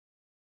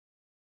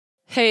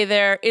Hey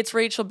there, it's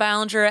Rachel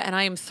Ballinger, and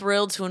I am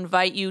thrilled to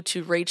invite you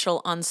to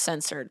Rachel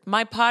Uncensored,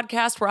 my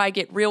podcast where I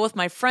get real with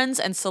my friends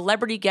and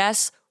celebrity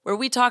guests, where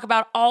we talk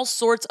about all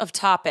sorts of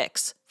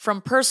topics. From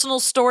personal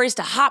stories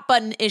to hot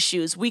button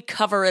issues, we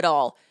cover it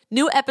all.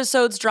 New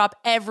episodes drop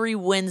every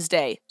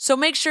Wednesday, so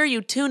make sure you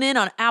tune in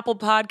on Apple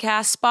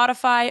Podcasts,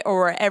 Spotify,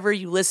 or wherever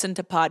you listen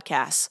to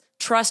podcasts.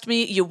 Trust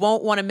me, you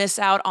won't want to miss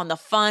out on the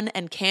fun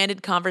and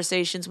candid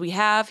conversations we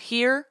have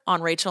here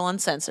on Rachel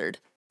Uncensored.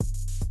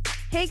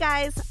 Hey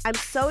guys, I'm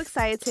so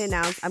excited to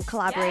announce I'm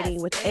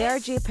collaborating with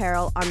ARG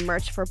Apparel on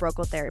merch for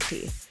Brocal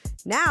Therapy.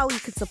 Now you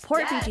can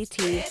support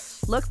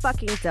BGT, look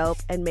fucking dope,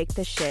 and make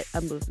this shit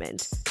a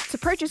movement. To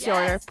purchase your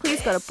order,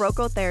 please go to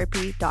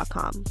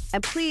brocotherapy.com.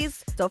 And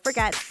please don't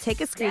forget to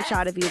take a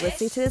screenshot of you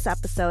listening to this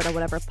episode on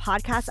whatever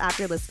podcast app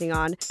you're listening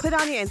on, put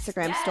it on your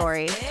Instagram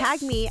story,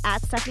 tag me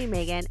at Stephanie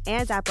Megan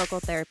and at Brocal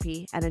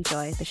Therapy, and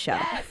enjoy the show.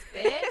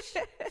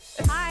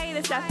 Hi,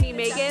 this is Stephanie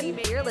Megan.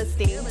 You're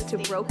listening to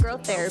Broke Girl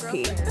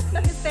Therapy.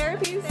 Because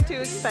therapy is too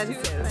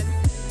expensive.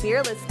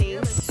 You're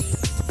listening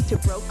to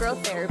Broke Girl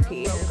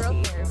Therapy.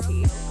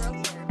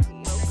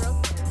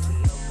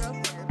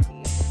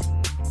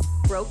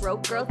 Broke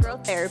Girl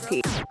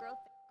Therapy. Do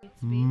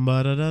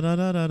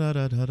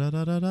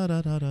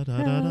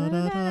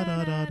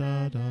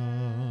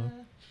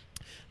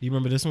you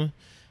remember this one?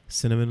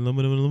 Cinnamon,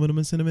 aluminum, aluminum,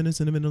 and cinnamon, and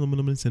cinnamon,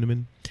 aluminum, and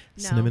cinnamon.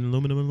 No. Cinnamon,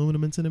 aluminum,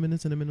 aluminum, and cinnamon, and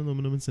cinnamon,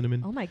 aluminum, and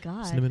cinnamon. Oh my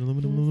god. Cinnamon,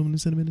 aluminum, aluminum,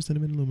 and cinnamon, and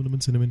cinnamon, aluminum,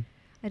 and cinnamon.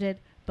 I did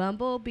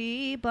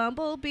Bumblebee,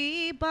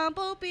 Bumblebee,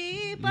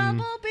 Bumblebee,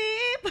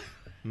 Bumblebee.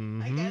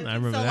 Mm-hmm. I guess I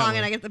remember it's so that long one.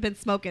 and I guess I've been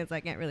smoking, so I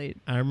can't really.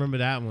 I remember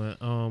that one.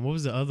 What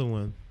was the other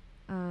one?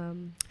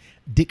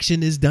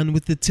 Diction is done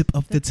with the tip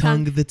of the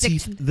tongue, the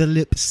teeth, Diction. the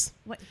lips.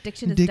 What?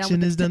 Diction is done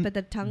with the tip of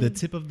the tongue. The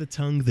tip of the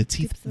tongue, the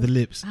teeth, the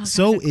lips. Oh,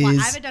 So gosh, I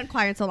is haven't done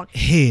choir in so long.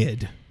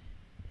 head.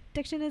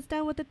 Diction is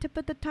done with the tip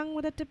of the tongue,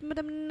 with the tip of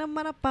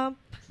the bump.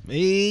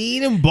 Hey,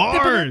 them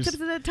bars. Tip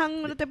of the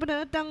tongue, with the tip of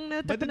the tongue,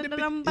 the tip of the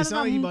tongue. It sounds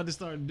like you about to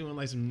start doing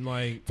like some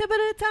like. Tip of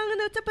the tongue,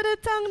 the tip of the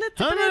tongue, the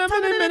tip of the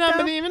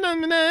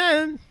tongue, the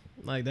tongue.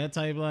 Like that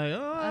type, like.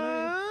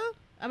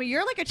 I mean,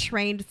 you're like a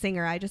trained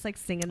singer. I just like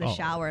sing in the Oh.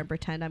 shower and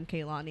pretend I'm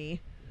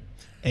Kaylani.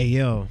 Hey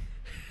yo,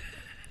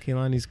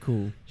 Kaylani's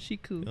cool. She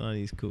cool.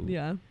 Kaylani's cool.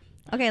 Yeah.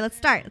 Okay, let's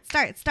start.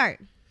 All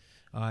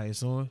right,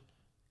 it's on.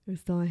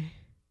 Who's doing?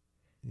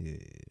 Yeah.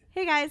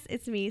 Hey guys,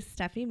 it's me,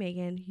 Stephanie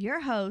Megan,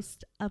 your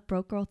host of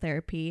Broke Girl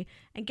Therapy.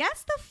 And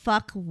guess the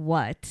fuck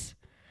what?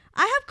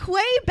 I have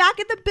Quay back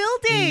in the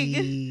building.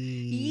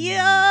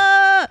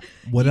 Yeah.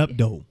 What up,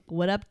 though?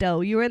 What up,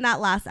 though? You were in that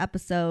last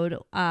episode.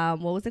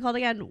 What was it called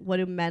again? What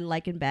do men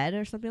like in bed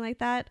or something like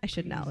that? I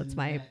should know. It's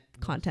my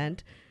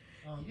content.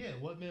 Yeah,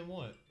 what men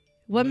want?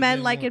 What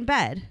men like in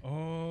bed.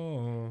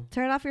 Oh.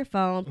 Turn off your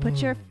phone.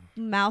 Put your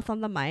mouth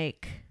on the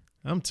mic.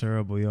 I'm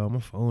terrible, y'all. My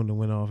phone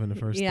went off in the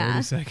first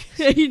 30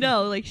 seconds. You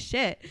know, like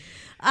shit.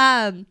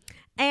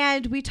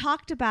 And we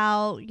talked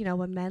about,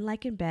 what men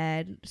like in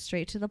bed,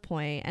 straight to the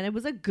point. And it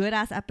was a good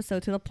ass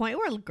episode to the point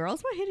where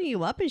girls were hitting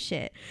you up and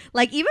shit.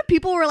 Like even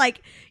people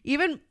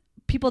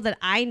that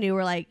I knew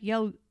were like,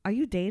 yo, are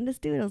you dating this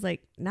dude? I was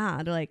like,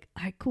 nah. They're like,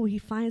 all right, cool. He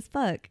fine as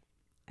fuck.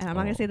 And I'm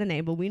not going to say the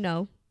name, but we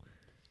know.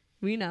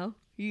 You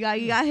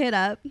got hit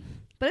up.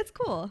 But it's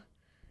cool.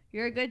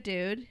 You're a good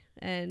dude.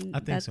 And I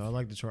think so. I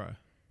like to try.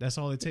 That's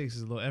all it takes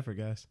is a little effort,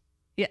 guys.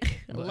 Yeah,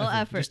 a little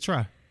effort. Just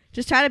try.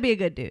 Just try to be a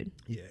good dude.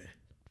 Yeah.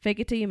 Fake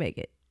it till you make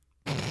it.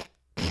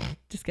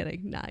 Just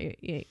kidding. Nah, you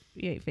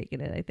ain't faking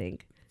it, I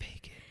think.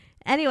 Fake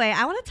it. Anyway,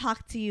 I want to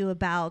talk to you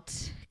about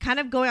kind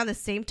of going on the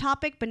same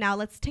topic, but now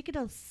let's take it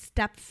a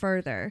step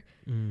further.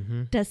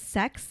 Mm-hmm. Does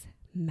sex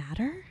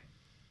matter?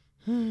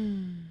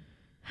 Okay,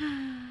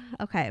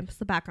 it's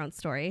the background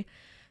story.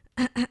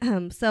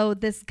 So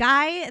this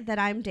guy that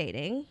I'm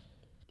dating,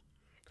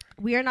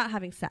 we are not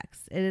having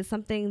sex. It is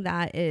something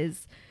that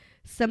is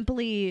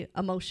simply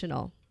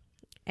emotional.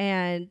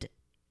 And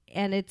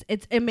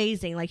it's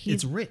amazing. Like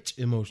it's rich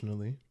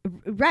emotionally.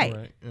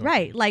 Right.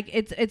 Like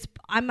it's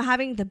I'm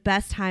having the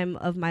best time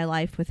of my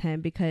life with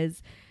him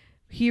because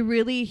he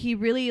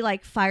really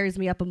like fires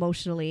me up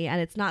emotionally,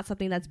 and it's not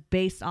something that's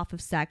based off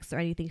of sex or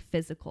anything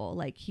physical.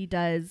 Like he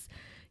does,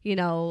 we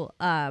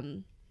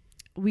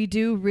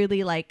do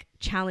really like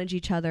challenge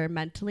each other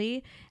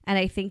mentally, and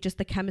I think just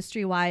the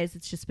chemistry wise,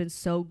 it's just been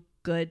so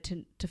good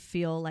to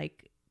feel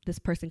like this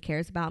person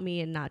cares about me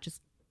and not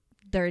just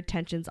their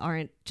intentions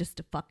aren't just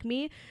to fuck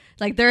me.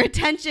 Like their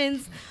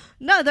intentions,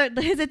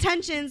 his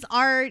intentions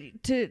are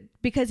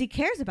because he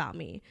cares about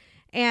me,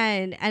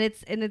 and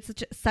it's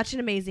such an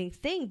amazing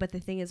thing. But the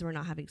thing is, we're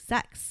not having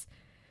sex.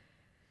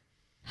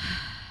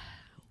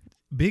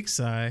 Big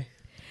sigh.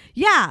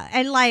 Yeah,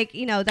 and like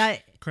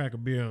that. Crack a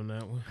beer on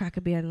that one. Crack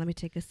a beer and let me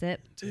take a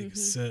sip. Take a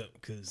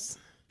sip, cause.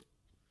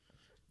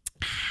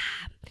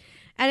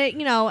 And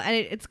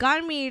it's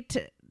gotten me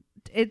to.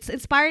 It's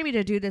inspired me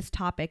to do this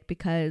topic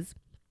because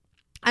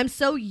I'm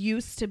so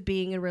used to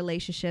being in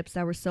relationships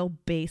that were so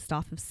based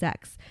off of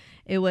sex.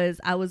 I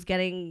was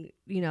getting,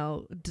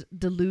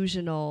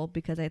 delusional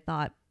because I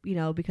thought,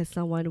 because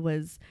someone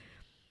was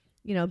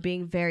you know,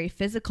 being very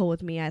physical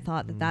with me, I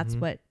thought that that's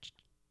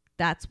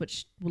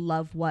what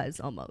love was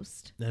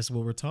almost. That's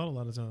what we're taught a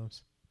lot of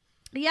times.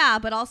 Yeah,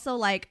 but also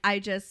like I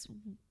just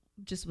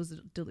was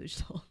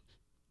delusional.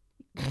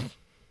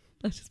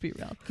 Let's just be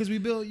real. Because you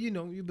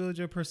build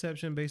your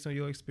perception based on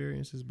your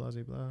experiences, blah,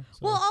 blah, blah. So.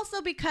 Well,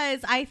 also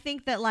because I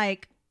think that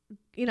like,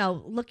 you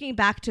know, looking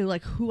back to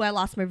like who I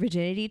lost my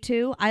virginity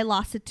to, I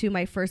lost it to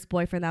my first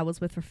boyfriend that I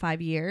was with for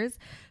 5 years.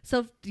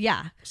 So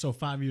yeah. So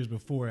 5 years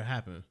before it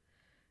happened.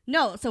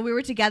 No, so we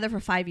were together for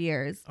 5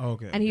 years. Oh,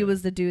 okay. And he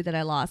was the dude that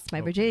I lost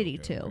my virginity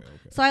to. Okay.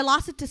 So I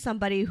lost it to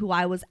somebody who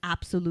I was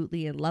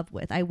absolutely in love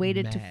with. I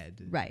waited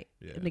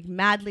like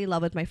madly in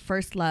love with, my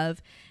first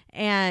love.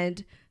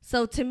 And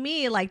so to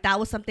me, like that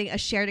was a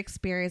shared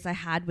experience I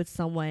had with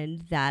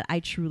someone that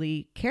I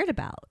truly cared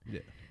about.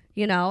 Yeah.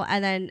 You know,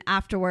 and then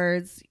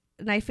afterwards,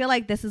 and I feel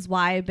like this is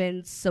why I've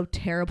been so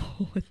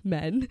terrible with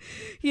men,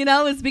 you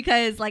know, is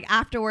because like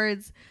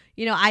afterwards,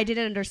 you know, I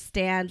didn't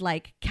understand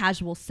like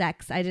casual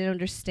sex. I didn't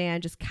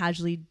understand just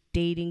casually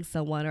dating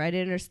someone, or I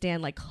didn't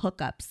understand like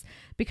hookups,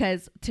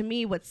 because to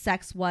me what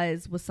sex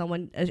was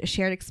someone, a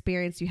shared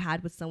experience you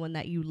had with someone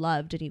that you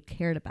loved and you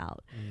cared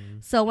about.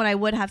 So when I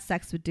would have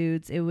sex with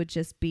dudes, it would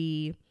just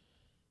be,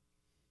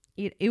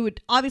 it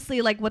would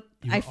obviously like what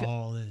you were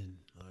all in.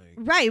 Like.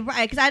 Right.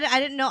 Because I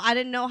didn't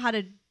know how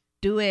to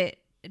do it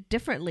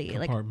differently.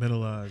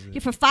 Compartmentalize it. Yeah,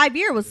 for 5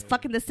 years was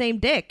fucking the same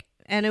dick.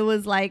 And it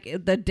was like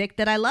the dick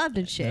that I loved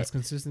and shit. That's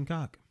consistent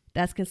cock.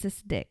 That's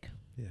consistent dick.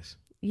 Yes.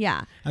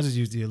 Yeah. I just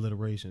use the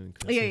alliteration.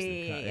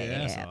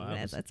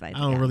 Yeah. That's fine. I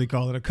don't really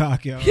call it a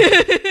cock, yo.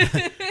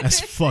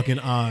 That's fucking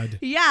odd.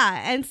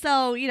 Yeah. And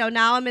so, you know,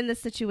 now I'm in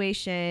this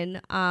situation.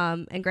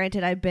 And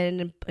granted,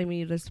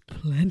 there's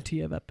plenty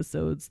of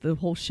episodes. The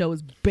whole show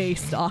is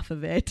based off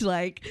of it.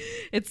 Like,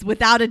 it's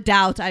without a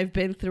doubt, I've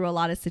been through a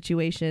lot of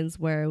situations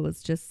where it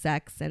was just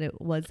sex and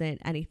it wasn't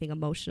anything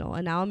emotional.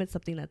 And now I'm in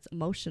something that's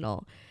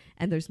emotional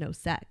and there's no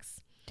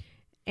sex.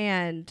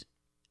 And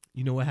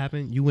you know what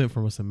happened? You went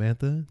from a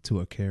Samantha to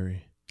a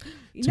Carrie.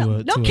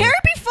 Carrie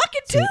be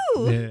fucking too.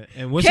 Yeah.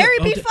 And what's Carrie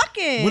be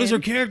fucking. What is her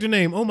character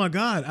name? Oh my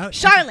God.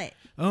 Charlotte.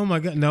 Oh my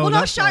God. No, well,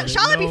 no,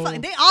 Charlotte be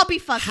fucking. They all be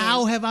fucking.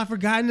 How have I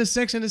forgotten the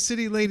Sex and the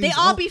City ladies? They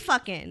all be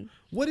fucking.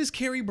 What is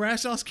Carrie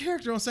Bradshaw's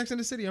character on Sex and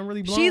the City? I'm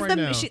really blown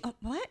now.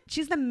 What?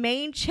 She's the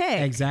main chick.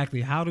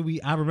 Exactly. I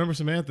remember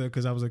Samantha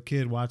because I was a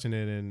kid watching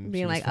it and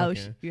being like,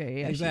 fucking. Yeah.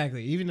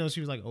 Exactly. Even though she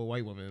was like a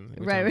white woman.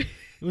 Right.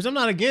 Which I'm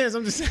not against.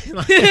 I'm just saying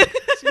like.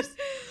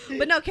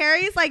 But no,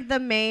 Carrie's like the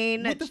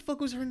main. What the fuck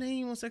was her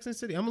name on Sex and the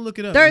City? I'm gonna look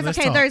it up.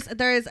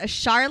 There's a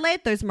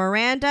Charlotte, there's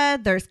Miranda,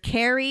 there's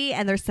Carrie,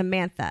 and there's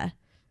Samantha.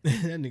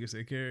 That nigga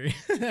said Carrie.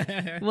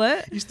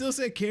 What? You still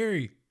said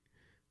Carrie.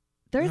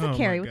 There is a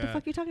Carrie. What the fuck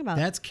are you talking about?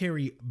 That's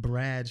Carrie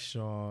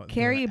Bradshaw,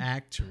 the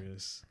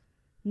actress.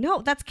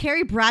 No, that's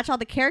Carrie Bradshaw,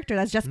 the character.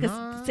 That's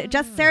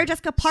Sarah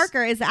Jessica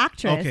Parker is the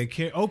actress.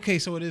 Okay,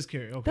 so it is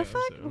Carrie. Okay. The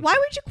fuck? Why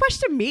would you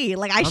question me?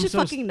 Like I should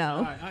fucking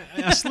know.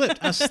 I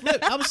slipped.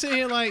 I was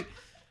saying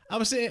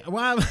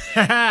why?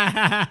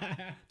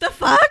 The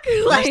fuck?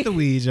 Like, that's the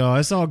weed, y'all.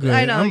 It's all good.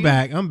 I know, I'm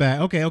back.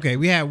 Okay.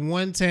 We had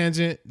one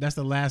tangent. That's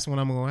the last one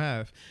I'm gonna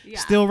have. Yeah.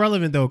 Still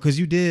relevant though, because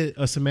you did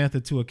a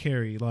Samantha to a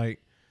Carrie.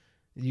 Like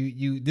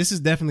you. This is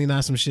definitely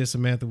not some shit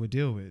Samantha would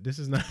deal with. This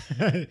is not.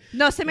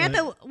 No,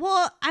 Samantha.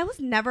 Well, I was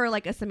never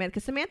like a Samantha,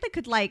 because Samantha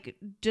could like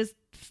just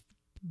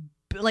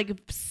like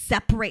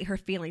separate her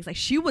feelings. Like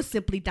she was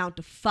simply down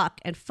to fuck,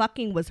 and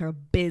fucking was her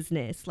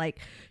business. Like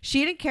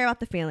she didn't care about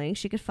the feelings.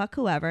 She could fuck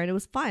whoever and it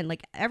was fine.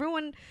 Like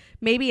everyone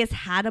maybe has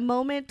had a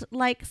moment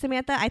like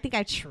Samantha. I think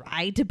I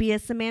tried to be a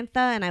Samantha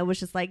and I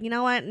was just like, you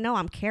know what? No,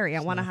 I'm Carrie.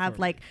 I want to have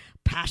like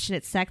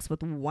passionate sex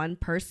with one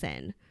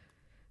person.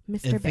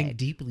 Mr. And think Big.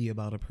 deeply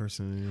about a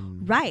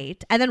person.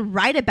 Right. And then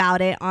write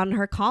about it on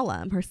her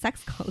column, her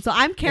sex column. So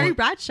I'm Carrie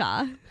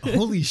Bradshaw.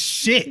 Holy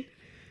shit.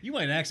 You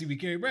might actually be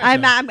Carrie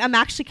Bradshaw. I'm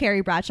actually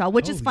Carrie Bradshaw,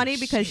 which is funny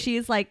because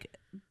she's like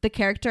the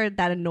character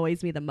that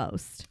annoys me the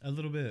most. A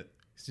little bit.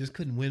 Just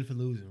couldn't win for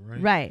losing,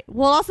 right? Right.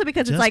 Well, also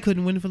because it's like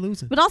couldn't win for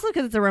losing. But also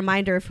because it's a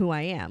reminder of who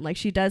I am. Like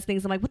she does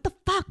things. I'm like, what the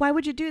fuck? Why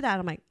would you do that?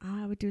 I'm like,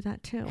 oh, I would do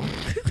that too.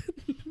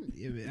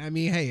 I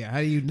mean, hey,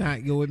 how do you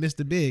not go with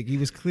Mr. Big? He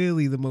was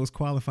clearly the most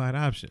qualified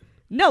option.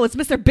 No, it's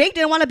Mr. Big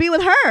didn't want to be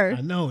with her. I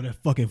know, that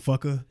fucking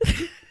fucker.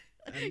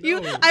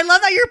 I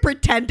love that you're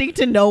pretending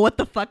to know what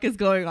the fuck is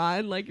going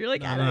on. Like you're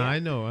like, I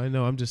know.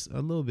 I'm just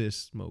a little bit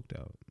smoked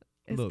out.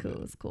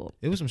 It's cool.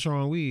 It was some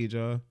strong weed,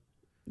 y'all.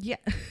 Yeah,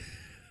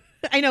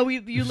 I know.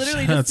 You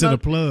literally Shout out just to the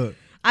smoked. plug.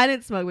 I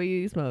didn't smoke, but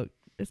you smoked.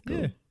 It's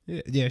cool.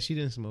 Yeah. She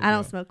didn't smoke. I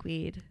don't smoke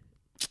weed.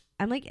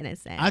 I'm like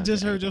innocent. I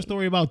just heard your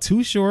story about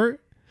Too Short.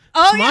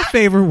 Oh, it's my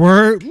favorite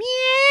word.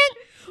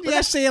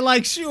 Yeah, say it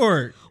like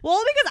short.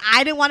 Well, because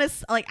I didn't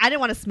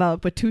want to smoke,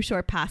 but Too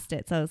Short passed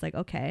it, so I was like,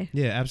 okay.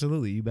 Yeah,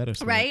 absolutely. You better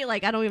smoke. Right?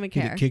 Like I don't even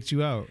care. He kicked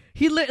you out.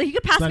 He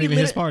could pass it's not me. Even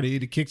his party.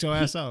 He'd kicked your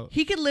ass out.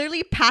 He could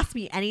literally pass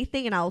me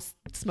anything, and I'll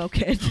smoke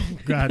it. Oh,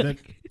 God,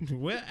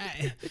 what?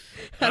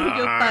 I don't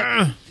give a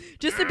fuck.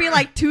 Just to be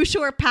like, Too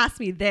Short passed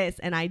me this,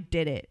 and I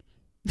did it.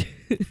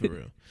 For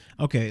real.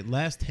 Okay,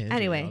 last tangent.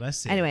 Anyway, though.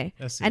 That's it. anyway,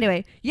 That's it.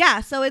 anyway,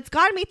 yeah. So it's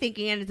gotten me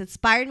thinking, and it's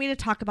inspired me to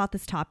talk about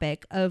this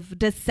topic of,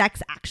 does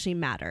sex actually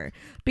matter?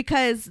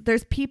 Because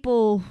there's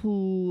people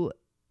who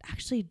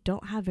actually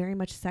don't have very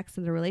much sex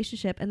in their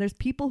relationship, and there's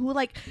people who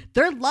like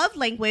their love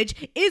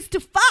language is to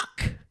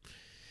fuck.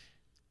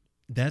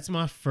 That's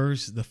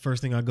the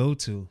first thing I go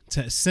to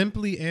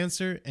simply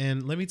answer.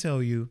 And let me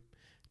tell you,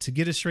 to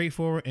get a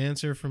straightforward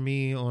answer for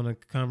me on a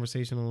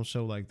conversational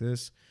show like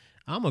this,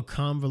 I'm a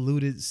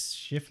convoluted,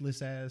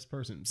 shiftless ass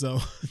person. So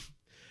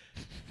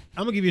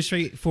I'm gonna give you a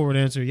straightforward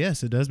answer.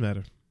 Yes, it does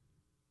matter.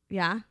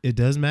 Yeah. It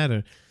does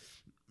matter.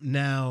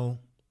 Now,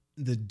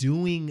 the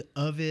doing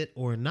of it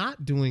or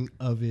not doing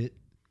of it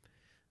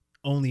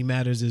only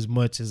matters as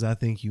much as I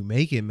think you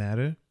make it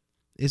matter.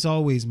 It's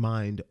always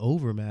mind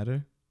over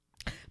matter.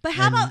 But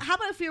how about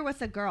if you're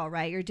with a girl,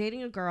 right? You're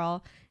dating a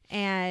girl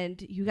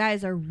and you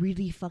guys are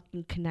really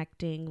fucking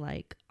connecting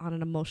like on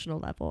an emotional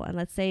level. And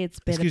let's say it's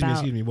been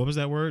Excuse me. What was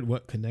that word?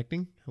 What,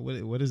 connecting?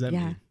 What does that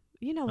mean?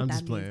 You know what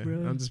that means,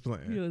 bro. I'm just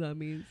playing. You know what that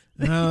means.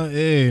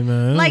 Hey,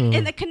 man. Like,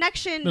 in the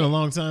connection. It's been a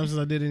long time since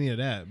I did any of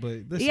that.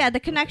 But listen, yeah, the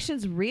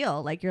connection's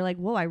real. Like, you're like,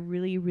 whoa, I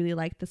really, really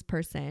like this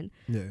person.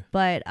 Yeah.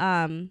 But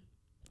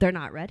they're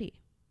not ready.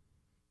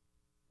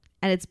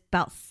 And it's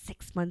about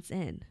 6 months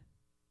in.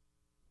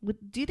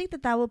 Do you think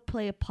that would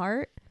play a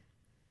part?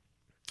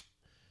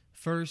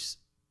 First,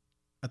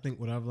 I think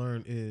what I've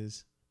learned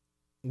is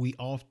we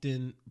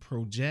often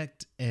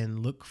project and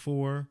look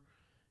for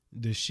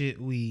the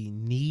shit we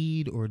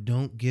need or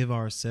don't give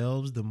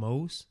ourselves the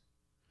most.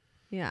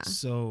 Yeah.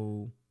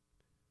 So,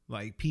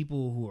 like,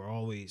 people who are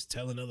always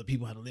telling other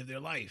people how to live their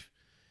life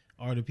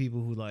are the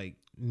people who, like,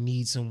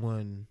 need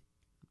someone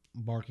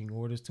barking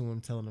orders to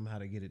them, telling them how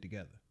to get it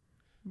together.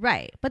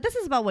 Right. But this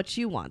is about what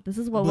you want. This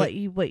is what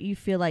you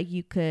feel like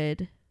you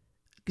could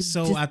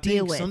so just I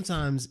deal think with.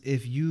 Sometimes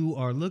if you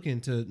are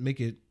looking to make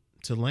it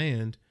to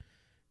land,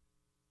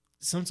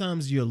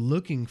 sometimes you're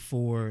looking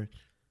for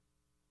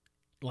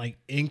like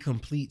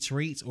incomplete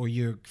traits, or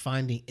you're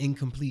finding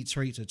incomplete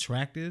traits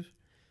attractive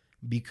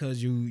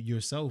because you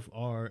yourself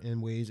are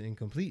in ways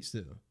incomplete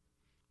still.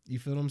 You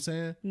feel what I'm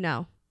saying?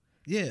 No.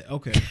 Yeah.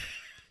 Okay.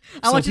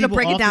 I want you to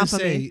break it down for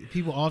me.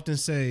 People often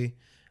say,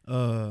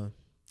 on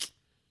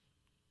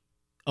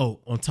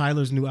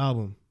Tyler's new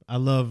album, I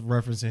love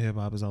referencing hip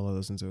hop is all I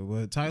listen to,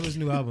 but Tyler's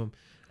new album,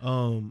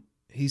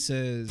 he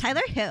says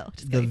Tyler Hill,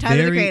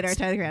 Tyler the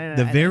Creator.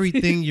 The very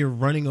thing thing you're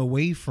running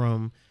away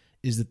from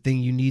is the thing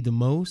you need the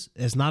most.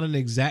 It's not an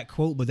exact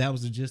quote, but that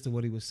was the gist of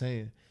what he was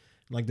saying.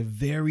 Like, the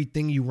very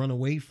thing you run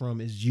away from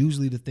is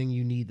usually the thing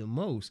you need the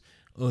most,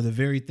 or the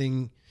very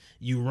thing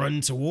you run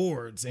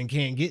towards and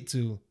can't get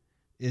to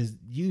is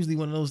usually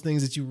one of those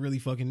things that you really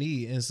fucking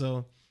need. And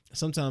so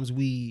sometimes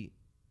we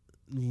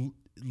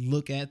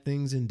look at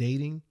things in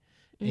dating,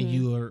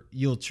 and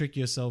you'll trick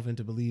yourself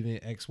into believing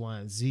X, Y,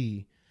 and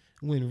Z,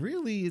 when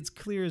really it's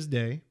clear as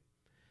day.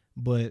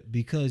 But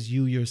because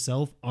you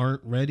yourself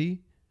aren't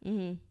ready,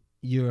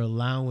 you're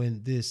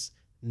allowing this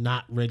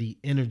not ready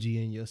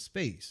energy in your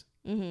space.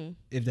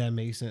 If that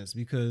makes sense,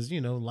 because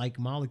like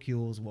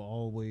molecules will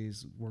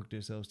always work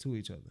themselves to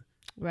each other.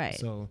 Right.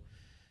 So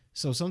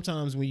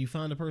sometimes when you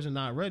find a person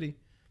not ready,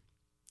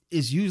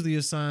 it's usually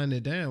a sign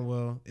that, damn,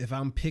 well, if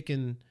I'm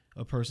picking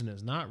a person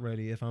that's not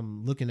ready, if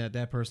I'm looking at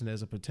that person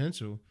as a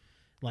potential,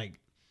 like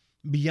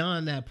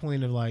beyond that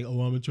point of like,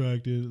 oh, I'm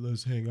attracted,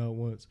 let's hang out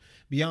once.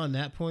 Beyond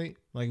that point,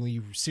 like when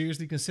you're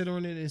seriously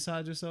considering it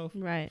inside yourself,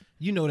 right?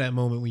 You know that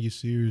moment when you're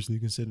seriously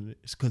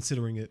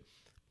considering it,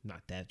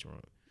 not that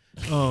drunk.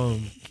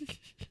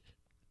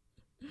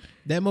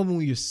 That moment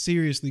when you're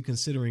seriously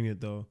considering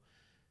it, though,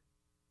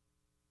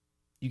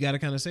 you got to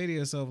kind of say to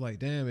yourself, like,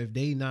 damn, if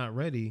they not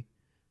ready,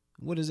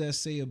 what does that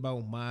say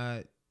about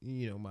my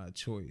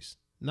choice?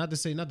 Not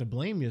to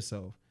blame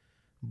yourself,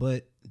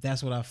 but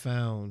that's what I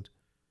found.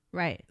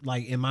 Right.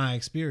 Like, in my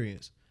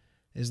experience,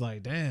 it's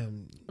like,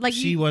 damn, like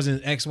she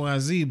wasn't X, Y,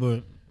 Z,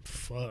 but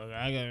fuck,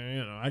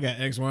 I got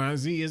X, Y, and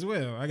Z as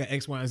well. I got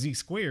X, Y, and Z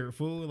squared,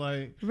 fool.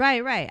 Like,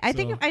 right. I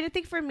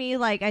think for me,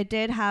 like, I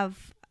did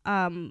have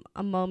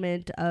a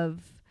moment of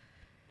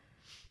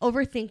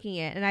overthinking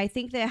it, and I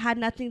think that it had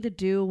nothing to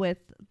do with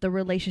the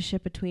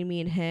relationship between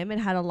me and him. It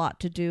had a lot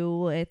to do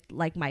with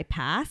like my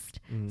past.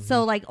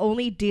 So like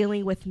only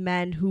dealing with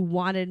men who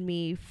wanted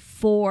me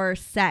for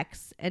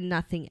sex and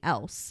nothing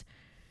else,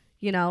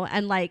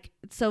 and like,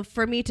 so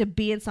for me to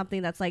be in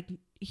something that's like,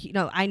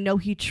 I know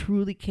he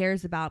truly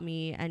cares about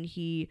me, and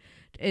he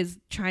is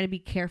trying to be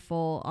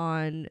careful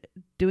on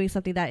doing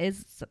something that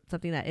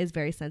is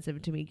very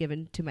sensitive to me,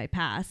 given to my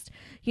past,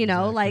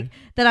 exactly. Like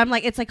that. I'm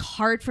like, it's like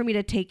hard for me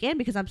to take in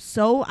because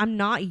I'm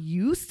not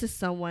used to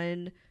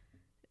someone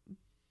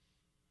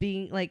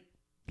being like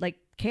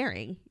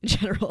caring in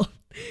general.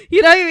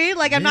 You know what I mean?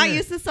 Like, I'm not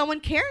used to someone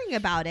caring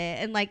about it,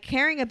 and like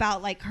caring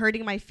about like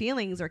hurting my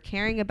feelings, or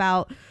caring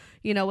about,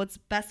 you know, what's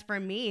best for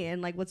me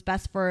and like what's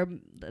best for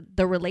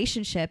the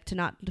relationship, to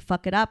not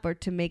fuck it up or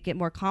to make it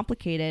more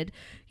complicated,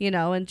 you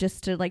know, and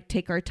just to like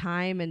take our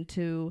time and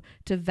to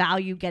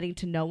value getting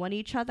to know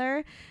each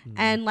other.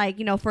 And like,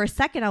 you know, for a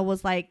second I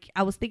was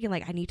thinking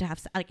like I need to have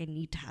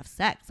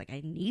sex, like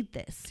I need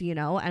this, you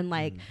know, and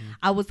like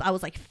I was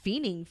like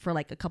fiending for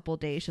like a couple of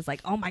days, just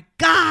like, oh my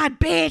God,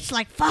 bitch,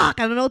 like fuck,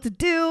 I don't know what to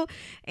do.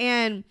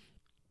 And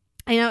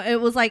you know, it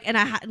was like, and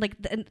I had like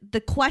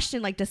the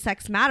question, like, does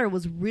sex matter,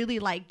 was really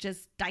like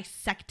just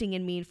dissecting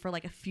in me for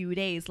like a few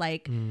days.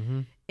 Like,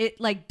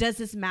 it like, does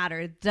this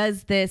matter?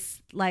 Does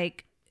this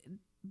like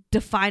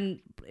define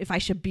if I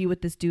should be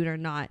with this dude or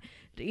not?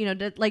 You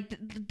know,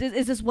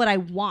 is this what I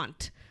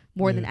want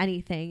more than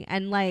anything?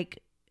 And like,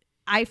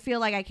 I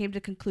feel like I came to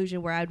a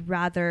conclusion where I'd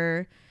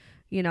rather,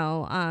 you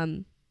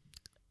know,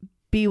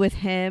 be with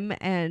him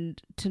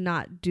and to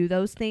not do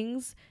those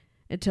things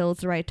until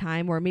it's the right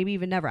time, or maybe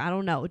even never. I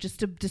don't know. Just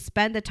to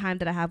spend the time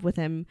that I have with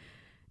him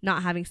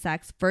not having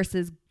sex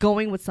versus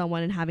going with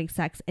someone and having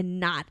sex and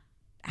not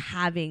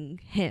having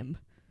him.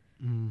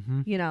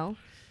 You know?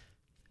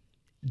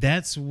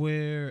 That's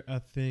where I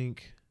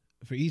think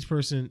for each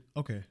person,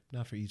 okay,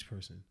 not for each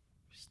person.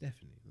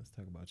 Stephanie, let's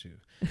talk about you.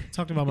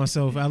 Talked about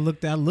myself. I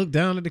looked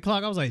down at the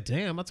clock. I was like,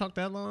 damn, I talked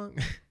that long?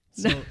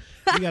 So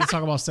we got to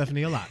talk about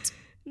Stephanie a lot.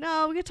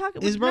 No, we can talk.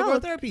 It's Virgo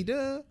therapy,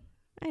 duh.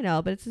 I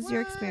know, but it's just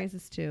your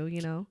experiences too,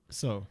 you know?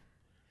 So,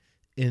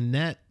 in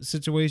that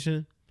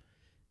situation,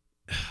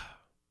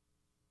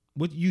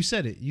 what you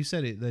said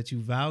it, that you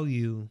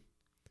value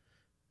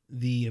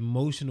the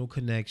emotional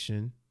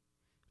connection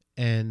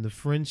and the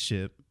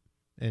friendship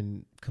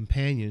and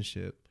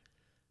companionship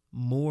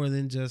more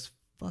than just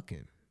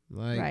fucking.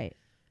 Like, right.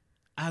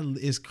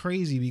 It's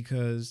crazy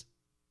because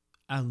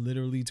I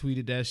literally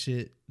tweeted that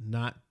shit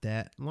not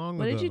that long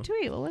ago. What did you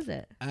tweet? What was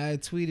it? I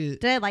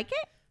tweeted. Did I like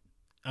it?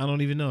 I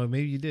don't even know.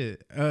 Maybe you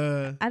did.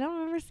 I don't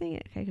remember seeing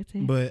it. Okay,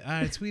 continue. But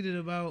I tweeted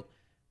about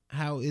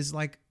how it's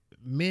like,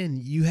 men,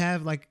 you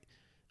have like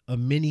a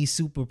mini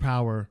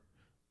superpower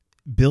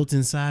built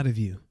inside of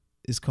you.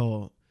 It's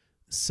called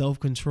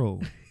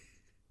self-control.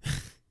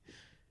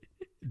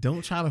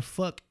 Don't try to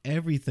fuck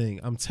everything.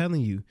 I'm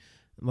telling you,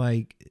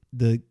 like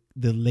the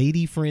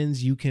lady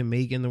friends you can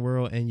make in the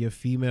world and your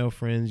female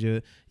friends,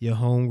 your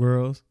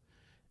homegirls,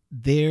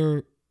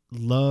 their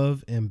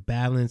love and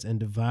balance and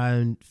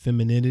divine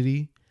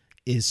femininity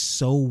is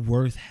so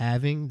worth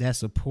having. That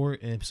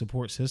support and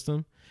support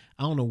system.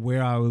 I don't know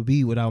where I would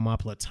be without my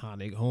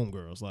platonic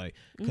homegirls. Like,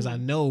 because I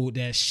know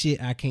that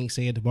shit I can't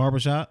say at the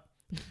barbershop.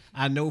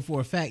 I know for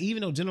a fact,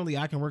 even though generally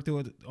I can work through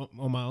it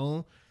on my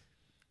own,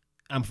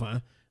 I'm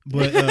fine.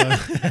 But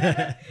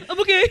I'm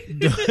okay.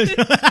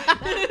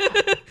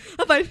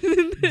 I'm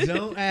fine.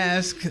 Don't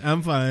ask.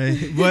 I'm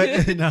fine.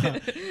 But nah.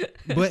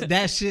 But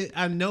that shit,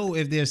 I know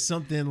if there's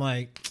something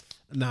like,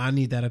 nah, I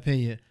need that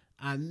opinion.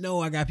 I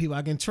know I got people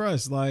I can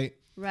trust. Like,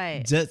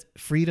 right. Just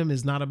freedom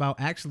is not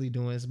about actually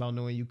doing, it's about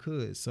knowing you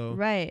could. So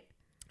right.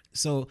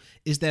 So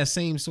it's that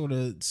same sort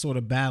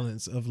of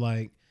balance of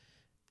like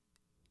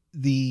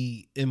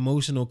the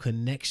emotional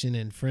connection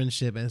and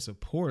friendship and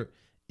support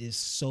is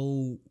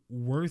so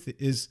worth it.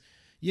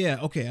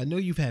 Okay, I know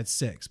you've had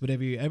sex, but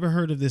have you ever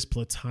heard of this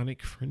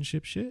platonic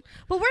friendship shit?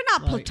 But we're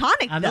not like,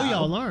 platonic, I know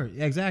y'all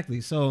aren't.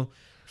 Exactly. So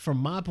from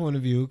my point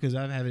of view, because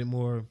I've had it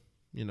more,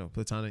 you know,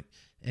 platonic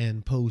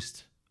and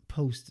post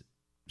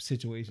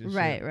situation.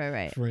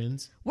 Right.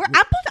 Friends.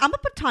 I'm a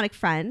platonic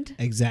friend.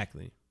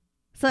 Exactly.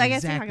 So I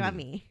guess you're talking about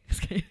me.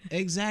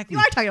 Exactly.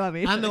 You are talking about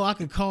me. I know I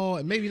could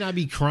call, maybe not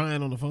be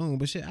crying on the phone,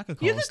 but shit, I could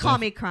call. You can call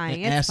me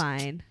crying. It's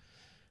fine.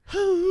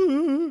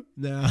 No,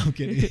 I'm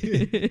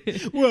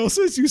kidding. Well,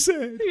 since you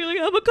said, you're like,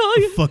 I'm gonna call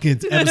you.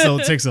 Fucking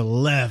episode takes a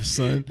left,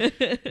 son.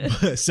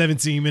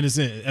 17 minutes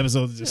in,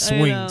 episode just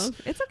swings.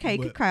 It's okay. You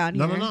can cry on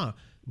here. No.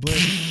 But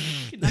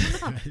no.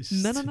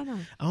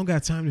 I don't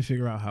got time to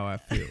figure out how I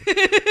feel.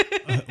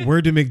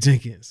 Word to Mick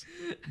Jenkins.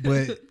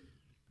 But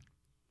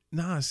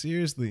nah,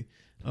 seriously.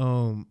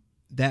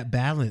 That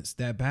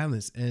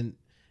balance, and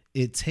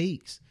it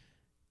takes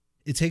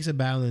a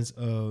balance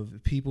of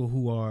people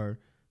who are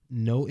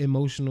no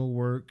emotional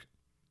work,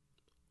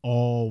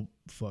 all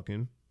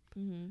fucking,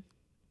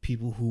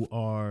 people who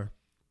are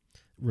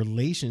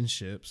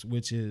relationships,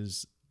 which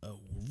is a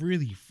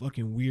really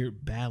fucking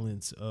weird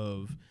balance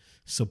of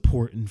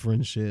support and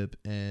friendship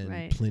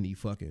and plenty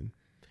fucking.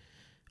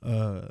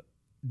 I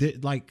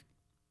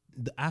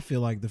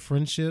feel like the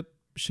friendship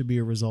should be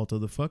a result of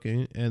the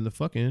fucking, and the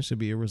fucking should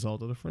be a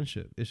result of the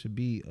friendship. It should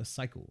be a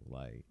cycle,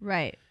 like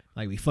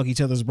like we fuck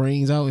each other's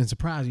brains out and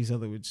surprise each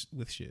other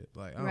with shit.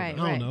 Like I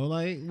don't know,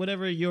 like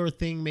whatever your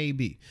thing may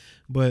be.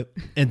 But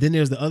and then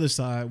there's the other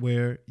side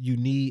where you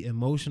need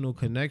emotional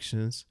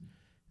connections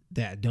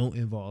that don't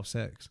involve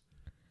sex.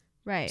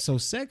 Right. So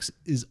sex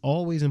is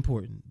always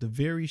important. The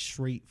very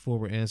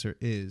straightforward answer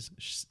is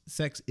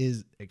sex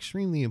is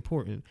extremely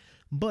important,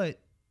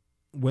 but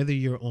whether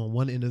you're on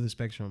one end of the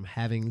spectrum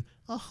having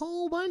a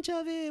whole bunch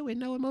of it with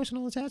no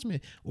emotional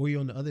attachment, or you're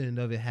on the other end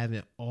of it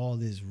having all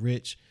this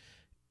rich,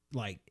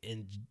 like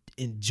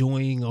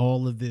enjoying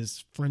all of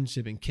this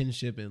friendship and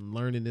kinship and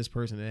learning this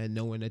person and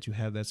knowing that you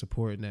have that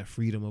support and that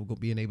freedom of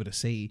being able to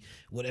say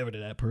whatever to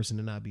that person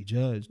and not be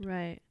judged.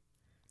 Right.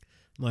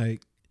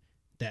 Like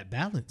that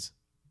balance.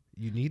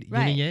 You need yin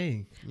Right. and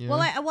yang. You know?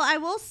 I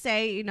will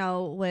say, you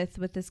know,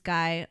 with this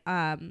guy,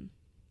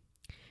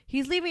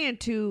 he's leaving in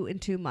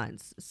 2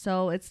 months.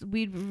 So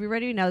we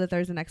already know that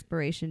there's an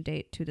expiration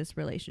date to this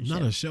relationship.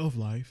 Not a shelf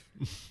life.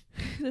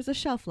 There's a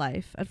shelf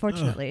life,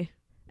 unfortunately.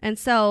 And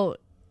so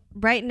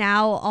right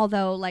now,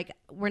 although like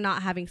we're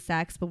not having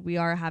sex, but we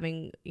are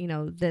having, you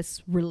know,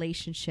 this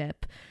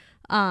relationship,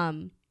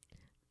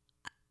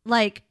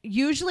 like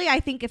usually I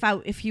think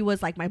if he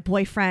was like my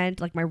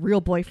boyfriend, like my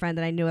real boyfriend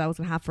that I knew I was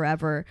gonna have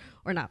forever,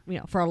 or not, you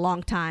know, for a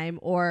long time,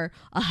 or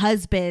a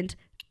husband,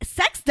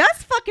 sex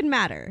does fucking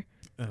matter.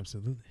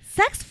 Absolutely.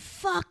 Sex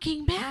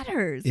fucking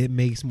matters. It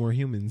makes more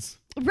humans.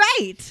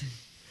 Right.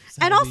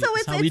 And also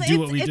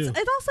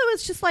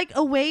it's just like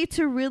a way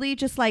to really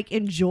just like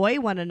enjoy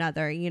one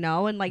another, you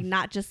know, and like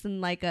not just in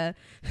like a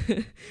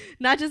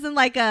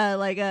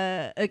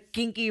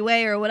kinky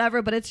way or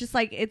whatever, but it's just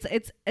like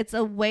it's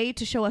a way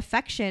to show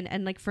affection.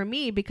 And like for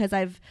me, because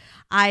I've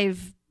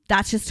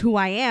that's just who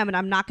I am, and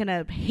I'm not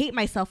gonna hate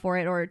myself for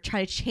it or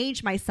try to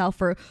change myself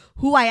for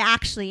who I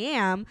actually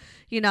am,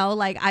 you know,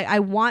 like I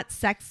want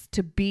sex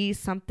to be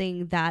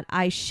something that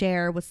I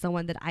share with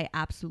someone that I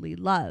absolutely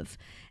love.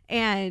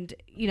 And,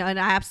 you know, and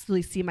I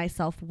absolutely see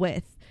myself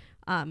with,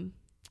 that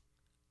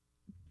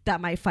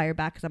might fire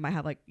back because I might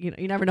have like, you know,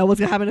 you never know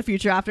what's gonna happen in the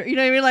future after, you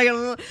know what I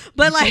mean? Like,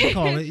 but like,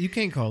 you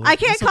can't call it. I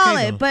can't call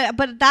okay, it,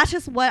 but that's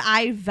just what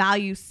I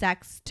value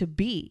sex to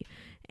be.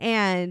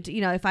 And,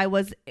 you know, if I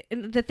was,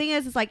 the thing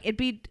is like,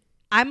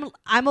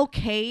 I'm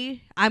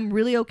okay. I'm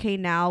really okay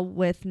now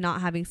with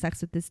not having sex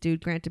with this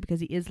dude, granted,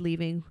 because he is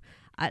leaving.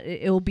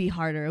 It will be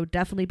harder. It will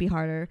definitely be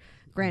harder,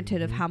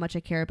 granted, of how much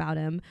I care about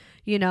him,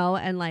 you know.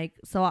 And like,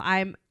 so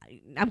I'm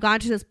gone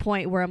to this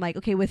point where I'm like,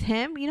 okay, with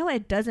him, you know what,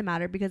 it doesn't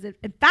matter, because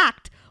in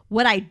fact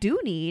what I do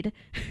need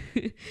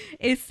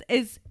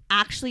is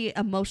actually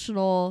an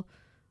emotional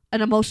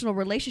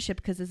relationship,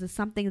 because this is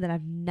something that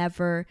I've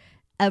never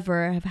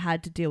ever have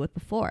had to deal with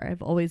before.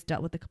 I've always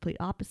dealt with the complete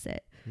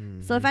opposite.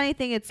 So if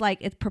anything, it's like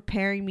it's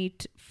preparing me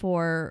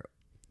for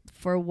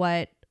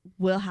what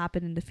will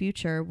happen in the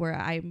future, where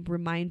I'm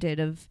reminded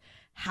of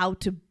how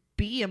to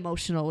be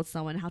emotional with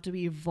someone, how to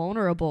be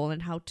vulnerable,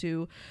 and how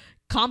to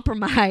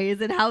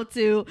compromise, and how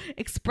to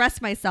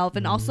express myself,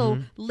 and also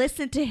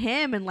listen to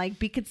him, and like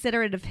be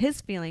considerate of his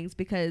feelings,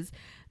 because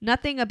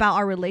nothing about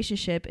our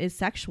relationship is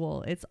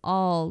sexual. It's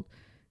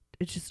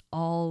just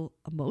all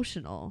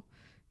emotional,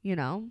 you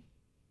know.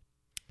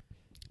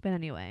 But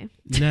anyway,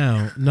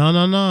 no.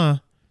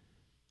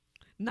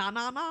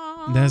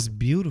 That's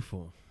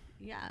beautiful.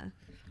 Yeah.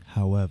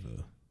 However,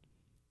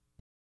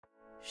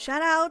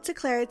 shout out to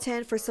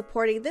Claritin for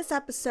supporting this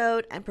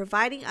episode and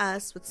providing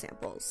us with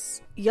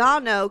samples.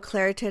 Y'all know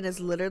Claritin is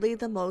literally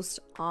the most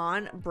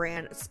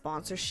on-brand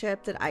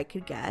sponsorship that I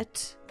could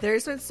get.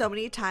 There's been so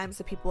many times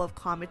that people have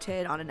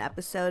commented on an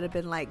episode and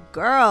been like,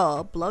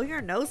 girl, blow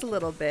your nose a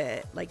little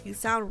bit. Like, you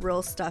sound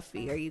real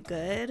stuffy. Are you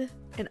good?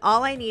 And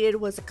all I needed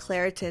was a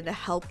Claritin to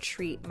help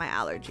treat my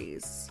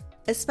allergies.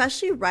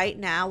 Especially right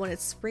now when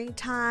it's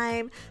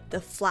springtime, the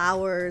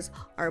flowers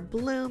are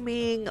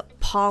blooming,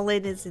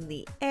 pollen is in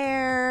the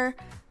air.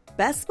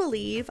 Best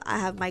believe I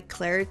have my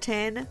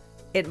Claritin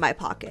in my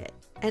pocket.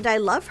 And I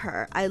love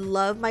her. I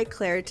love my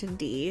Claritin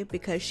D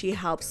because she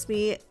helps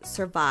me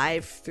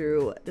survive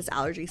through this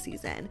allergy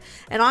season.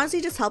 And honestly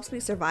just helps me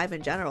survive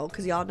in general,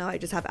 because y'all know I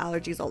just have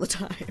allergies all the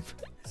time.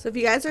 So if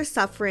you guys are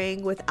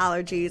suffering with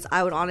allergies,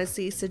 I would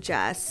honestly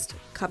suggest,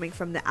 coming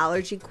from the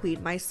allergy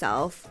queen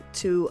myself,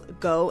 to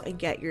go and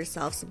get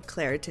yourself some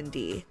Claritin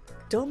D.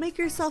 Don't make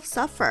yourself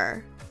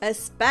suffer,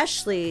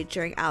 especially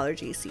during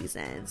allergy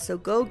season. So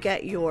go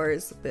get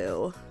yours,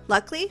 boo.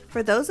 Luckily,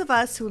 for those of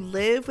us who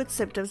live with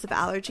symptoms of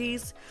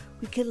allergies,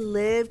 we can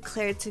live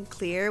Claritin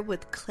Clear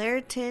with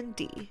Claritin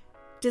D.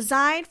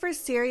 Designed for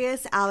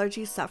serious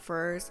allergy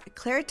sufferers,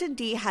 Claritin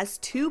D has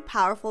 2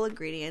 powerful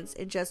ingredients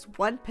in just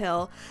 1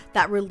 pill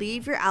that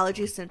relieve your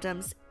allergy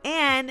symptoms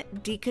and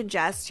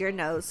decongest your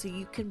nose so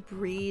you can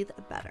breathe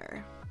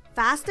better.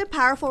 Fast and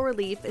powerful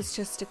relief is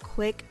just a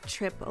quick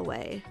trip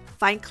away.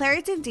 Find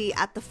Claritin D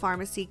at the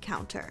pharmacy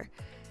counter.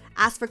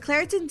 Ask for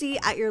Claritin D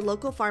at your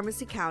local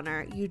pharmacy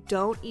counter. You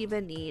don't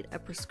even need a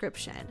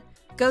prescription.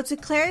 Go to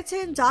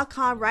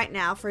Claritin.com right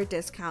now for a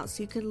discount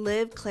so you can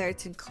live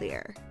Claritin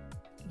Clear.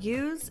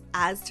 Use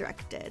as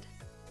directed.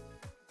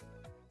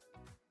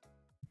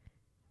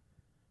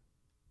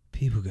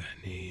 people got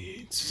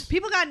needs.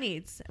 People got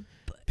needs.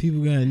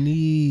 People got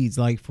needs,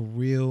 like for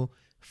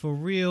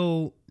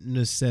real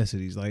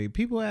necessities. Like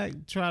people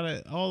try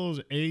to, all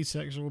those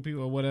asexual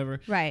people or whatever,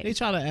 right? They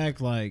try to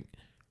act like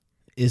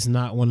it's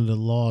not one of the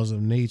laws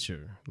of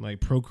nature.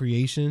 Like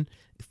procreation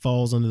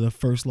falls under the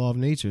first law of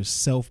nature,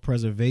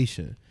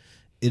 self-preservation.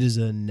 It is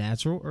a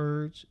natural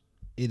urge.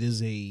 It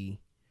is a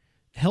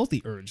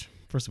healthy urge,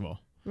 first of all.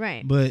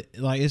 Right. But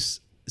like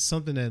it's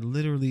something that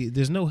literally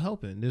there's no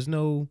helping. There's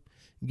no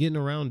getting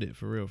around it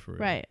for real.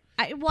 Right.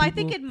 I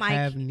think in my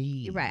have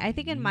needs. Right. I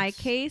think in my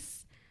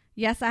case,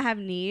 yes, I have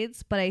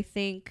needs, but I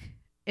think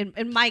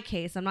in my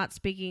case, I'm not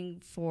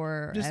speaking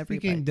for just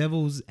everybody. speaking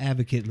devil's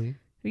advocately.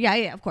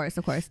 Yeah, of course.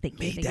 Thank you.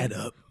 Make that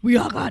up. We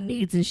all got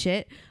needs and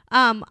shit.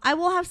 I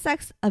will have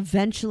sex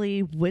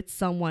eventually with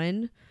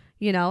someone.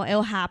 You know,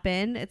 it'll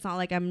happen. It's not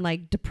like I'm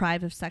like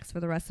deprived of sex for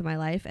the rest of my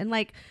life. And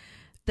like,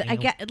 I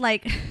get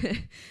like,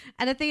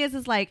 and the thing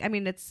is like, I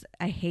mean,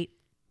 I hate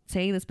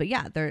saying this, but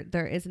yeah,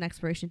 there is an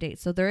expiration date.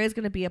 So there is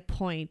going to be a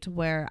point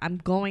where I'm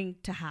going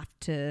to have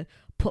to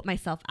put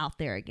myself out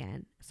there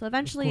again. So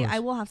eventually I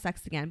will have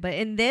sex again. But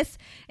in this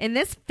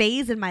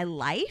phase in my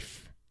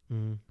life,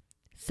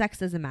 sex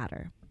doesn't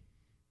matter.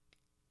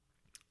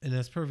 And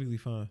that's perfectly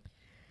fine.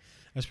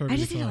 I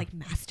just need to like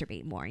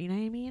masturbate more. You know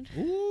what I mean?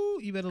 Ooh,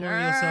 you better learn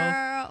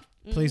yourself.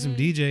 Play some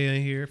DJ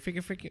in here.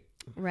 Frick.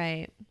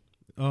 Right.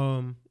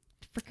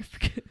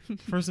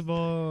 First of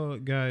all,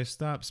 guys,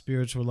 stop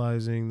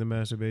spiritualizing the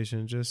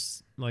masturbation.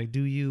 Just like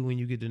do you when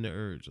you get in the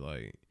urge.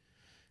 Like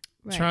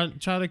try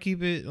to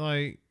keep it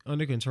like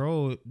under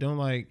control. Don't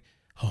like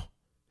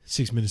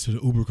 6 minutes till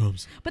the Uber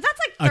comes. But that's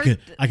like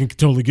I can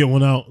totally get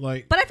one out.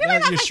 Like, but I feel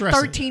like that's like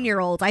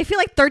 13-year-olds. I feel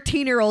like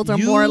 13-year-olds are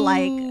more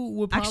like.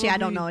 Actually, I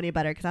don't know any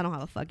better because I don't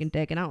have a fucking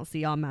dick and I don't see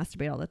y'all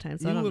masturbate all the time.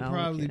 So I don't know. You would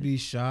probably be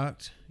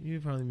shocked.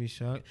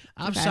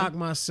 I've shocked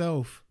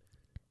myself.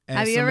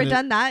 Have you ever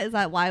done that? Was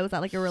that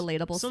like a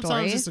relatable story?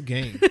 Sometimes it's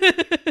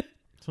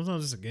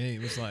a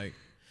game. It's like,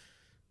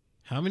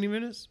 how many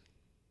minutes?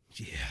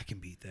 Yeah, I can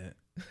beat that.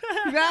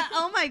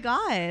 Oh my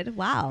God.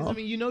 Wow. I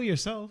mean, you know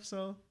yourself,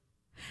 so.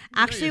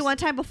 Actually, one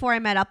time before I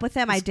met up with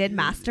him, I did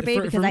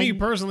masturbate for me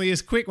personally.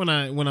 It's quick when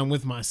I'm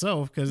with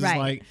myself because it's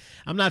like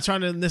I'm not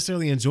trying to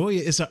necessarily enjoy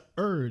it. It's an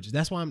urge.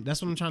 That's what I'm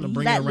trying to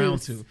bring it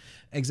around to.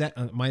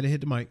 Exactly. Might have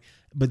hit the mic,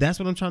 but that's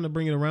what I'm trying to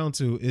bring it around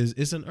to. Is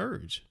it's an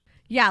urge.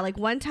 Yeah, like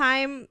one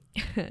time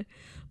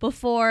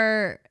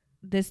before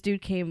this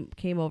dude came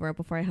over,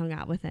 before I hung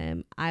out with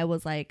him, I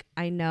was like,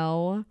 I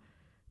know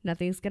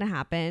nothing's gonna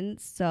happen,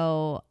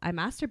 so I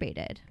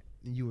masturbated.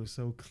 You were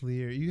so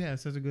clear. You had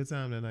such a good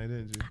time that night,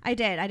 didn't you? I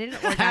did. I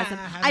didn't orgasm.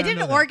 I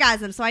didn't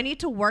orgasm, so I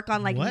need to work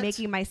on like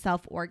making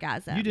myself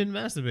orgasm. You didn't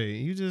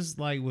masturbate. You just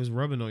like was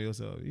rubbing on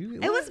yourself.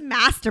 It was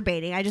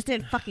masturbating. I just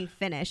didn't fucking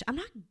finish. I'm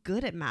not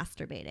good at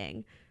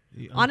masturbating.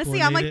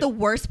 Honestly, I'm like the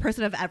worst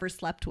person I've ever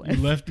slept with.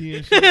 You lefty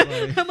and shit.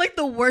 Like. I'm like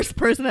the worst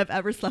person I've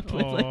ever slept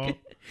with. Like,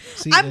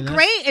 see, I'm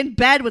great in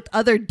bed with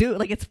other dudes.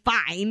 Like it's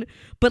fine,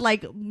 but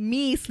like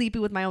me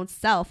sleeping with my own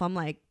self, I'm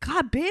like,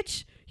 God,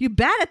 bitch. You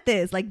bad at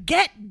this. Like,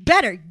 get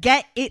better.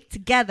 Get it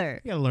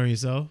together. You gotta learn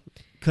yourself.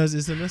 Because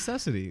it's a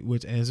necessity,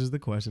 which answers the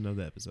question of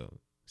the episode.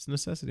 It's a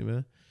necessity,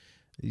 man.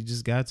 You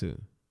just got to.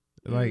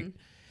 Like,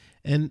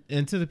 and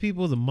to the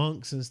people, the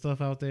monks and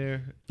stuff out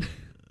there,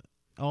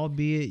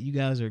 albeit you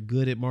guys are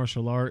good at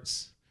martial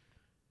arts,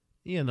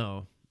 you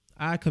know,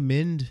 I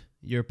commend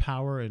your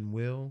power and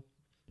will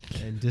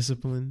and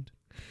discipline.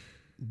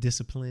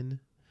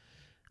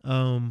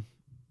 I'm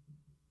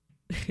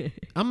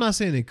not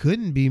saying it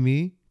couldn't be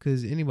me.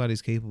 Because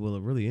anybody's capable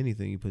of really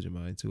anything you put your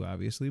mind to,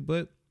 obviously.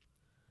 But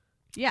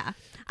yeah,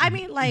 I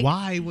mean, like,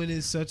 why when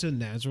it's such a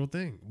natural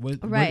thing?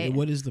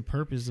 What is the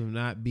purpose of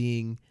not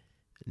being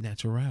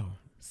natural?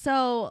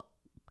 So,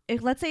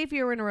 let's say if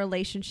you were in a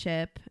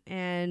relationship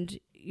and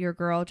your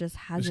girl just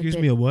hasn't.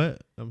 Excuse me, a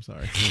what? I'm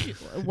sorry.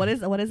 What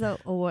is a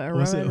who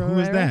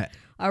is that?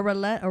 A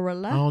relate?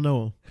 I don't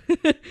know.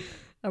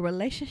 A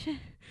relationship.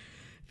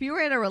 If you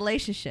were in a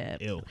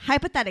relationship, Ew.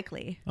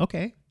 Hypothetically.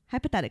 Okay.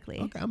 Hypothetically.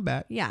 Okay, I'm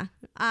back. Yeah.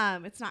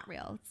 It's not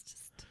real. It's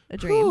just a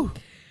dream. Whew.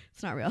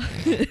 It's not real.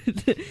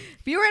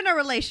 If you were in a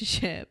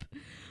relationship,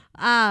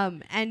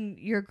 and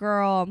your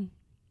girl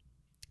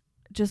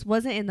just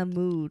wasn't in the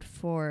mood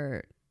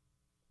for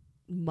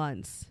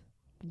months,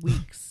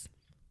 weeks,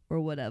 or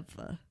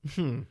whatever.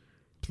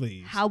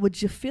 Please. How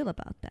would you feel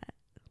about that?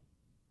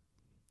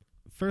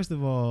 First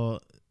of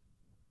all,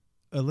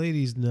 a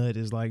lady's nut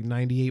is like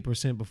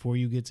 98% before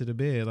you get to the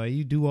bed. Like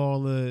you do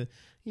all the,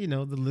 the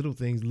little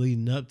things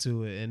leading up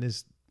to it, and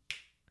it's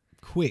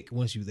quick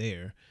once you're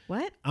there.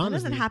 What? Honestly,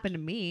 that doesn't happen to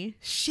me.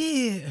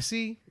 Shit.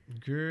 See,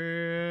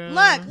 girl.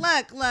 Look.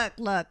 Girl,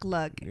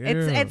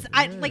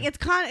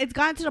 it's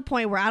gotten to the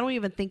point where I don't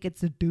even think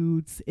it's the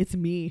dudes. It's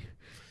me.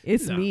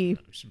 It's me.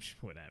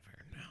 Whatever.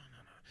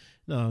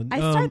 No. I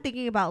start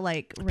thinking about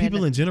like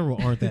people in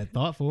general aren't that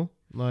thoughtful.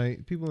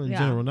 Like people in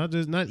general, not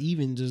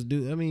even just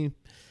dudes. I mean,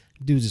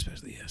 dudes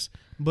especially, yes.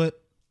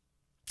 But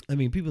I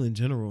mean, people in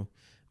general.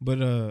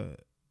 But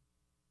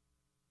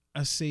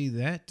I say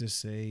that to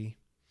say,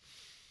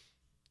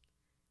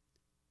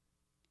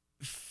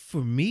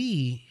 for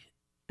me,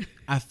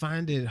 I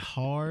find it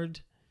hard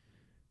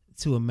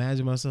to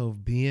imagine myself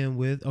being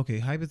with. Okay,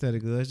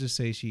 hypothetically, let's just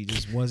say she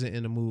just wasn't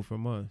in the mood for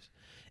months.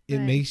 It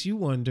makes you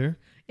wonder.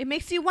 It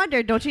makes you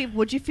wonder, don't you?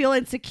 Would you feel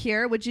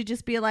insecure? Would you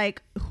just be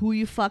like, who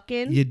you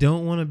fucking? You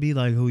don't want to be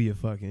like who you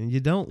fucking. You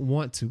don't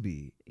want to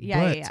be.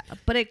 Yeah.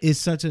 But it's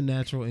such a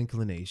natural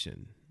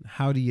inclination.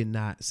 How do you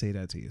not say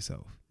that to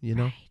yourself? You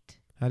know? Right.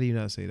 How do you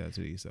not say that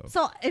to yourself?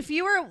 So if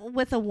you were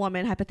with a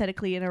woman,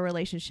 hypothetically in a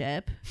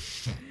relationship,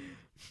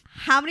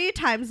 how many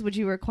times would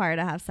you require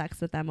to have sex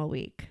with them a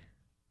week?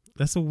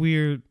 That's a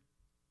weird.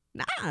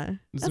 Nah,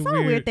 that's not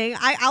a weird thing.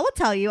 I will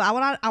tell you, I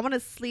want to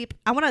sleep.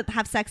 I want to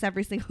have sex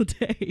every single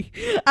day.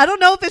 I don't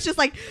know if it's just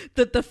like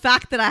the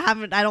fact that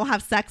I don't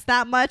have sex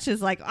that much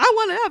is like, I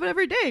want to have it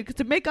every day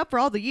to make up for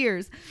all the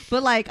years.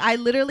 But like, I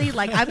literally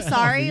like, I'm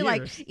sorry.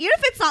 Like, even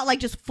if it's not like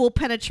just full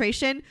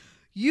penetration,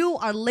 you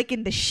are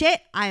licking the shit.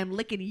 I am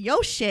licking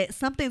your shit.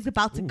 Something's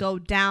about to go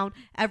down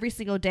every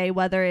single day,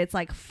 whether it's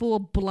like full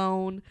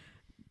blown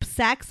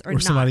sex or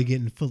not. Somebody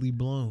getting fully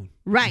blown.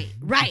 Right.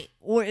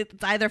 Or it's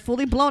either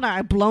fully blown or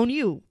I blown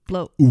you.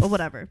 Or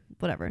whatever.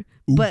 Oof.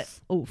 But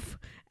oof.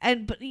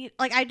 But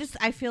like,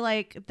 I feel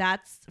like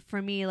that's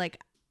for me, like,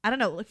 I don't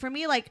know. Like for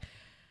me, like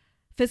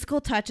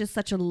physical touch is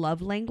such a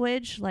love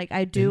language. Like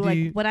I do,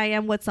 Indeed. like when I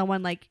am with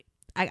someone, like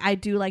I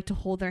do like to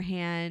hold their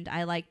hand.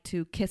 I like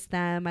to kiss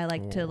them. I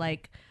like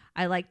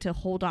to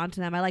hold on to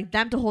them. I like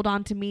them to hold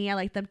on to me. I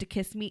like them to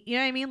kiss me. You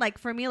know what I mean? Like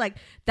for me, like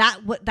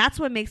that's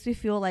what makes me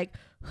feel like,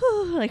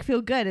 whew, like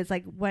feel good. It's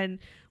like when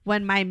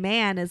my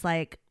man is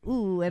like,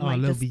 ooh, and like I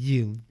love just,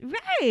 you,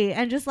 right,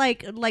 and just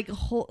like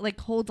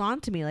holds on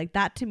to me. Like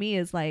that to me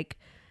is like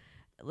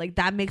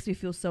that makes me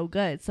feel so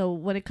good. So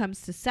when it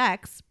comes to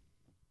sex,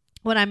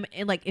 when I'm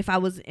in, like, if I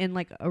was in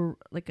like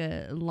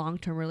a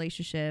long-term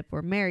relationship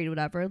or married,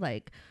 whatever,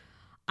 like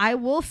I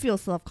will feel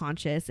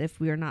self-conscious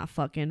if we are not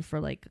fucking for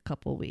like a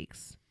couple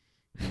weeks.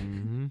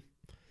 Mm-hmm.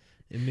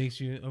 It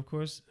makes you, of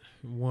course,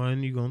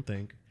 one, you're gonna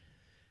think,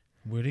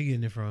 where they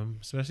getting it from?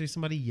 Especially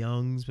somebody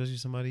young, especially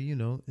somebody, you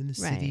know, in the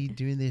city,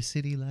 doing their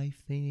city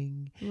life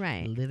thing,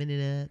 right, living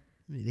it up.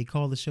 They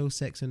call the show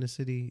Sex in the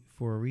City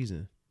for a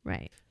reason,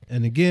 right.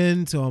 And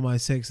again, to all my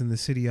Sex in the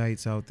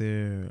Cityites out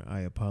there, I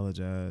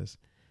apologize.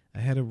 I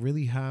had a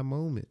really high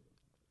moment.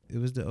 It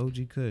was the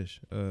OG Kush.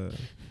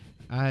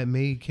 I had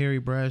made Carrie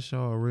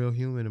Bradshaw a real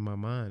human in my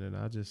mind, and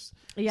I just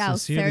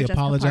sincerely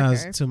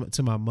apologize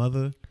to my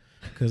mother,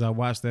 because I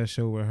watched that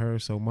show with her.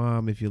 So,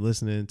 Mom, if you're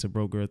listening to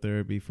Broke Girl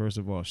Therapy, first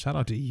of all, shout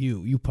out to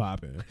you. You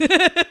popping.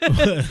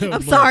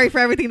 I'm sorry for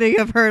everything that you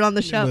have heard on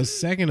the show. But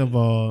second of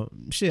all,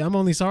 shit, I'm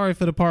only sorry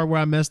for the part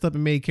where I messed up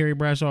and made Carrie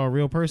Bradshaw a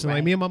real person. Right.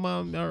 Like, me and my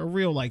mom are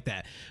real like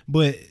that.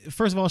 But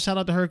first of all, shout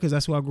out to her, because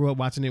that's who I grew up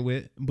watching it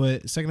with.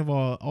 But second of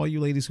all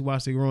you ladies who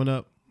watched it growing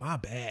up, my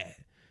bad.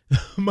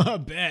 My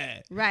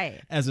bad.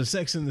 Right. As a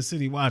Sex in the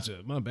City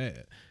watcher, my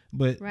bad.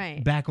 But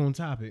back on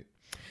topic.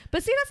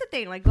 But see, that's the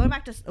thing. Like going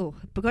back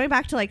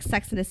to like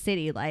Sex in the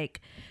City,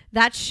 like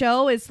that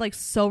show is like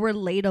so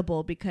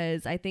relatable,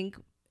 because I think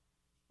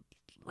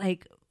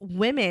like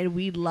women,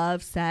 we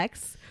love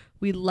sex,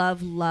 we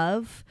love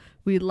love,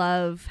 we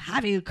love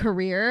having a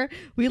career,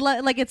 we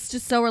love, like, it's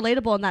just so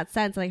relatable in that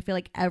sense. And I feel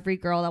like every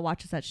girl that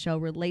watches that show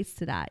relates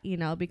to that, you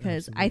know,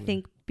 because absolutely. I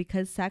think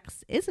because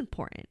sex is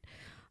important.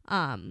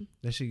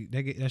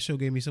 That show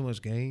gave me so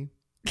much game.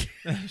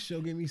 That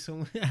show gave me so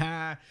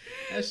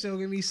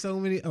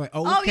many. Like,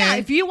 okay. Oh yeah,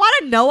 if you want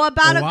to know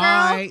about a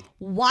girl,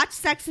 watch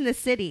Sex in the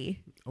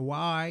City.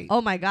 Why?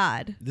 Oh my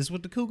God. This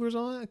what the Cougars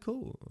on?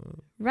 Cool.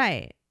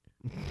 Right.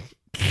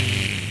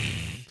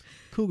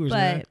 Cougars, but,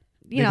 man.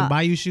 They can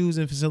buy you shoes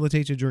and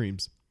facilitate your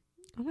dreams.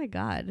 Oh my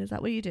God, is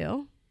that what you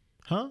do?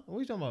 Huh? What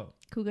are you talking about?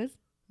 Cougars?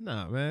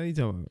 Nah, man. What are you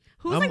talking about?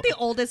 Who's like the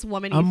oldest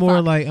woman you fucked?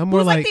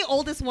 Who's like the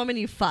oldest woman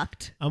you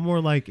fucked? I'm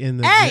more like in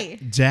the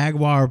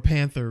Jaguar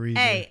Panther region.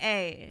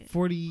 Hey.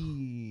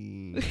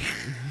 40.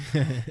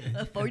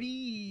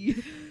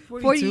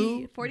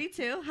 42.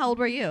 42? How old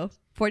were you?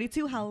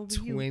 42? How old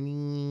were you?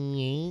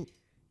 28.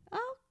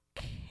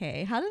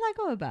 Okay. How did that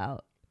go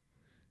about?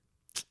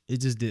 It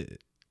just did.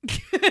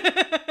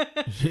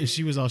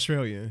 She was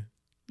Australian.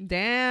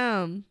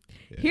 Damn.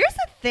 Yeah. Here's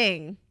the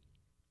thing.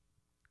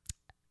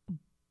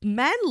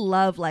 Men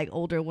love like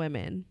older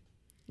women,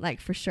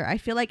 like for sure. I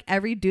feel like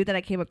every dude that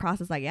I came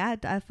across is like, yeah,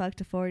 I fucked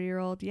a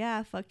 40-year-old. Yeah,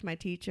 I fucked my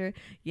teacher.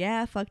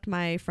 Yeah, I fucked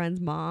my friend's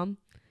mom.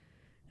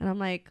 And I'm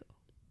like,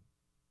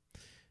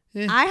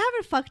 I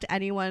haven't fucked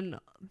anyone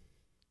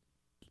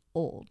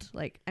old.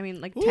 Like, I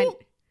mean, like 10.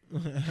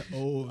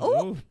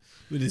 Ooh.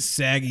 With his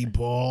saggy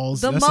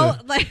balls.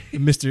 Like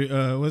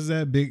Mr. What's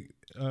that big?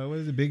 What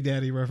is the Big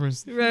Daddy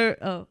reference?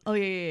 Oh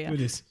yeah. With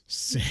his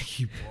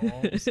saggy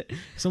balls.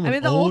 I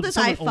mean, the oldest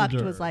I fucked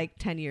was like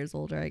 10 years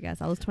older, I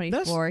guess. I was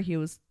 24. He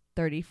was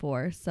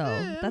 34. So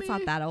that's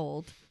not that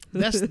old.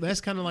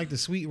 That's kind of like the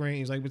sweet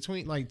range. Like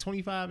between like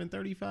 25 and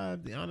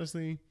 35,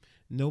 honestly,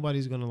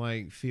 nobody's going to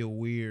like feel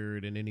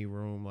weird in any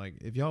room. Like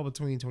if y'all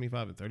between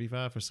 25 and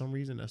 35, for some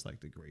reason, that's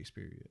like the grace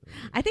period.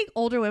 I think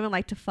older women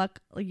like to fuck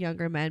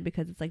younger men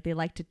because it's like they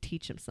like to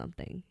teach them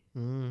something.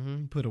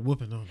 Mm-hmm. Put a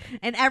whooping on them.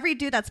 And every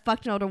dude that's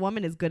fucked an older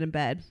woman is good in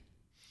bed.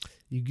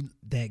 You get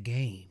that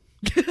game.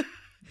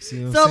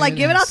 So like,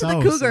 give it out to the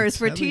Cougars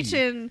for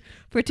teaching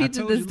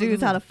these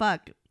dudes how to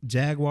fuck.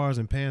 Jaguars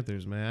and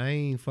Panthers, man. I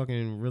ain't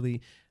fucking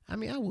really. I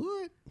mean, I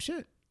would.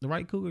 Shit, the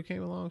right Cougar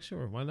came along.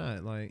 Sure, why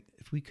not? Like,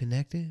 if we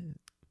connected,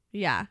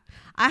 Yeah.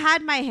 I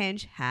had my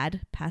Hinge,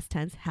 past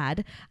tense,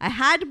 I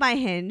had my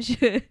Hinge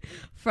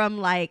from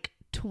like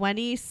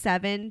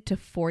 27 to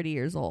 40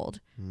 years old.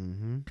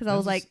 Because I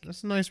was like,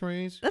 that's a nice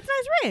range. That's a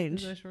nice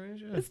range. That's a nice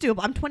range, yeah. It's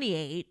doable. I'm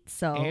 28,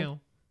 so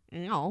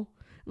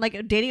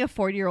like dating a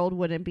 40-year-old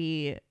wouldn't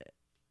be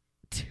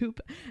too.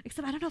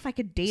 Except I don't know if I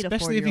could date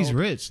especially a 40-year-old. if he's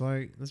rich.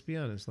 Like, let's be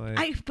honest.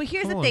 Like, but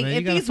here's come the on, thing: man. if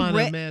you gotta he's find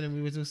rich, a man and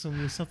we would do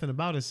something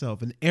about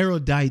himself, an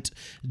erudite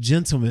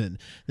gentleman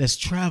that's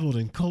traveled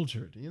and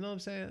cultured. You know what I'm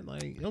saying?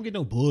 Like, you don't get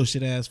no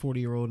bullshit ass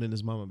 40-year-old in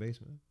his mama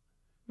basement.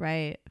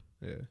 right?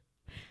 Yeah.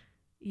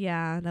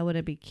 Yeah, that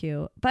wouldn't be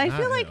cute. But I Not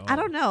feel at like all. I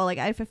don't know. Like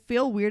I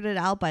feel weirded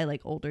out by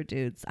like older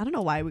dudes. I don't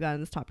know why we got on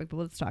this topic, but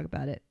let's talk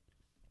about it.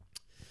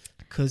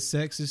 Because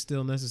sex is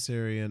still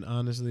necessary, and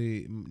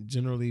honestly,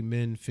 generally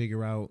men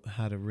figure out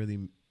how to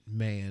really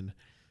man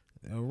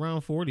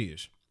around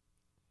 40ish.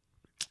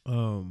 I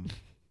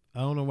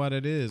don't know why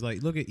that is.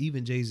 Like, look at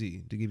even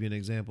Jay-Z, to give you an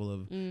example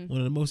of one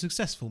of the most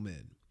successful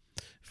men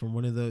from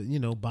one of the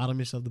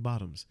bottomish of the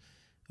bottoms.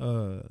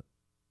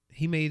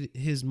 He made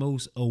his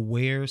most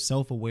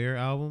self-aware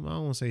album. I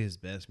don't want to say his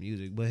best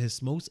music, but his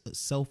most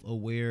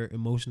self-aware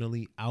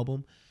emotionally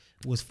album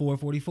was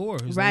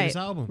 444, his latest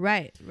album.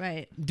 Right.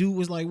 Dude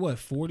was like, what,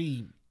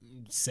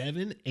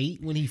 47,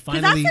 8 when he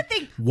finally that's the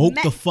thing. woke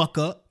the fuck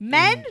up.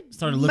 Men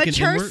started looking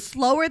mature inward.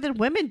 slower than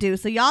women do.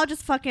 So y'all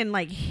just fucking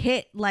like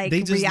hit like They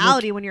just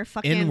reality look when you're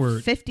fucking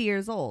inward. 50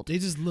 years old. They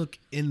just look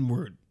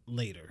inward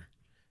later.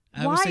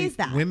 I Why would say is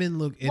that? Women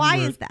look inward. Why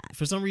is that?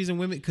 For some reason,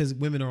 because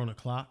women are on a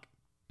clock.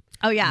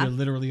 Oh yeah. You're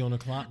literally on a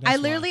clock. I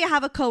literally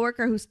have a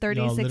coworker who's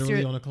 36 literally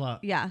years on a clock.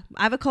 Yeah.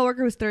 I have a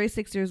coworker who's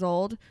 36 years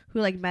old who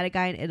like met a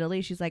guy in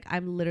Italy. She's like,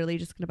 I'm literally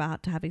just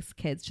about to have his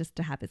kids just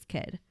to have his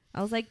kid.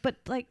 I was like, but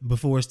like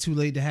Before it's too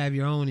late to have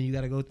your own and you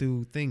got to go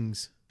through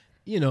things,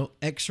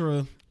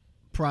 extra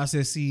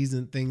processes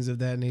and things of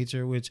that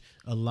nature, which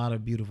a lot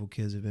of beautiful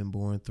kids have been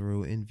born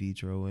through in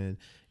vitro and,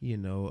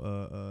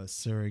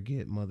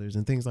 surrogate mothers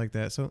and things like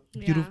that. So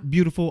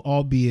beautiful,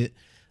 albeit.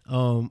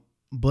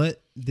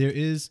 But there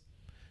is,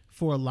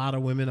 for a lot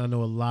of women, I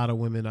know a lot of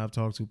women I've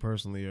talked to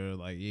personally are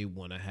like, they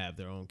want to have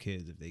their own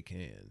kids if they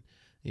can,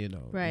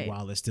 Right.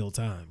 while it's still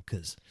time.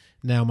 Because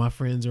now my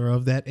friends are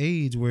of that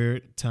age where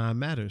time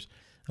matters.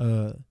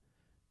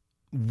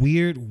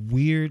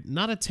 Weird,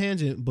 not a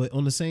tangent, but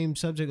on the same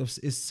subject of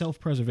is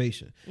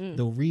self-preservation.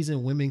 The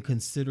reason women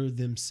consider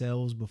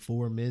themselves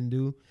before men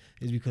do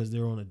is because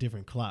they're on a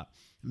different clock.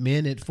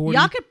 Men at 40.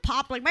 y'all could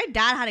pop. Like my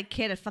dad had a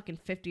kid at fucking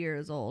 50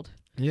 years old.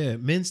 Yeah,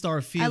 men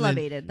start feeling. I love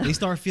Aiden. They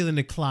start feeling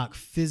the clock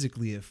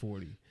physically at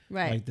 40.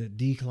 Right. Like the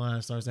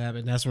decline starts to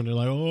happen. That's when they're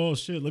like, oh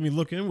shit, let me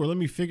look inward. Let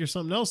me figure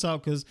something else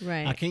out because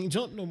Right. I can't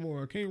jump no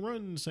more. I can't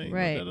run the same.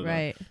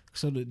 Right.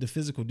 So the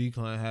physical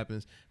decline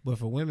happens. But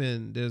for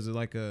women, there's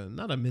like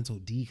not a mental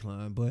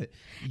decline, but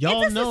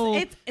y'all know.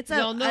 It's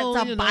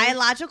a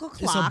biological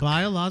clock. It's a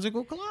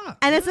biological clock.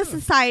 And it's a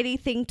society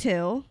thing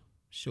too.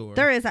 Sure.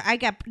 There is. I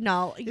get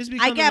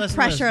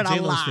pressure at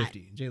a lot.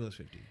 J-Lo's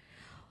 50.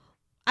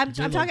 I'm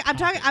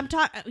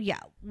talking. Yeah.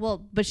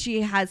 Well, but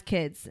she has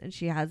kids and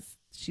she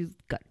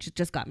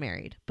just got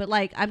married. But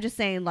like, I'm just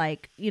saying,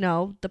 like,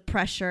 the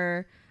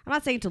pressure. I'm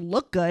not saying to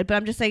look good, but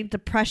I'm just saying the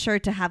pressure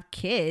to have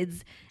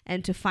kids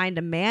and to find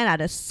a man at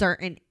a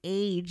certain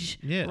age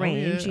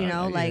range.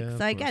 So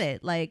I get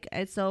it. Like,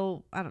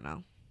 so I don't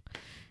know.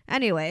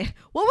 Anyway,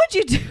 what would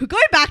you do?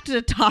 Going back to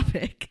the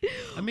topic.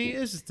 I mean,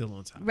 it's still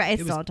on topic. Right,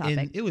 it's still on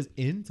topic. It was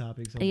in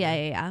topic. Somewhere.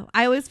 Yeah.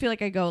 I always feel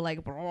like I go like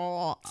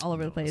all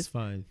over the place. It's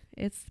fine.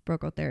 It's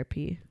Broco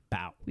therapy.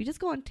 Bow. We just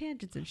go on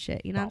tangents and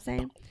shit. You know what I'm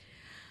saying?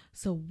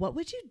 So what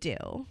would you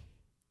do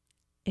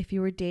if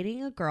you were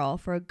dating a girl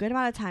for a good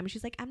amount of time and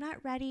she's like, I'm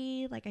not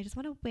ready. Like, I just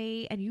want to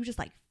wait. And you just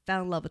like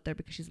fell in love with her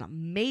because she's an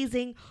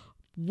amazing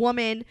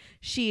woman.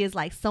 She is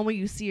like someone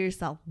you see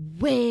yourself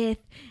with.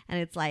 And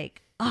it's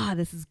like,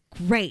 this is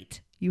great.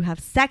 You have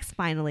sex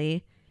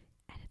finally.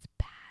 And it's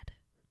bad.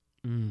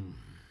 And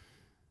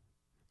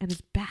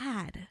it's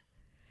bad.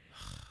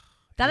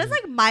 That is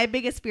like my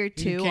biggest fear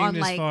too. You came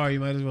this far, you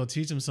might as well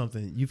teach them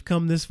something. You've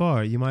come this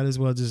far. You might as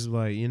well just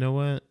like, you know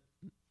what?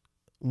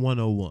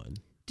 101.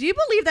 Do you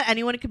believe that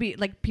anyone could be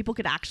like, people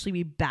could actually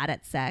be bad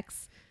at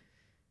sex?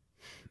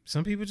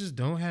 Some people just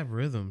don't have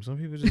rhythm. Some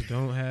people just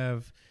don't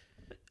have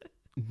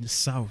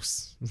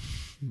sauce.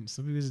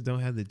 Some people just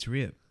don't have the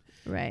drip.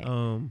 Right.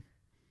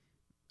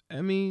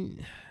 I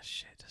mean,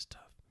 shit, that's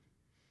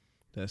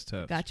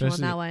tough. Got you on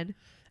that one.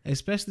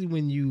 Especially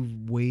when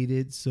you've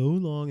waited so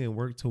long and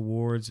worked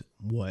towards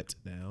what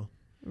now?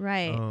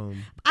 Right.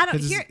 I don't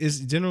hear. It's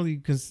generally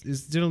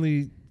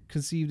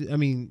conceived. I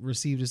mean,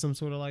 received as some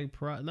sort of like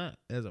not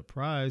as a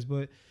prize,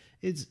 but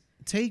it's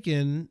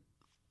taken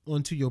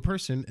onto your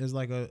person as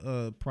like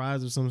a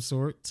prize of some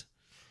sort,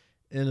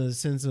 in a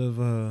sense of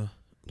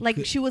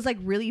like she was like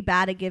really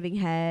bad at giving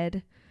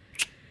head.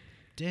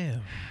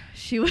 Damn.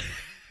 She was.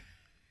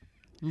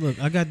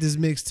 Look, I got this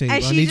mixtape. I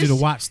need you to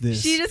watch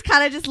this. She just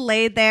kind of just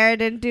laid there,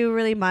 didn't do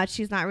really much.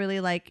 She's not really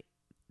like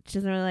She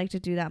doesn't really like to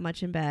do that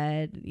much in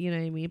bed. You know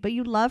what I mean? But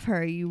you love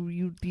her.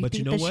 You But think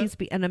you know that what? she's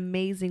an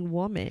amazing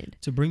woman.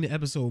 To bring the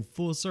episode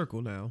full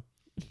circle now,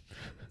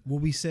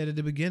 what we said at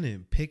the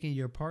beginning, picking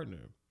your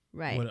partner.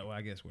 Right.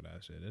 I guess what I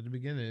said at the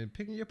beginning,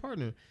 picking your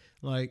partner.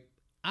 Like,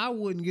 I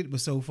wouldn't get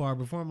so far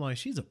before I'm like,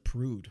 she's a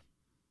prude.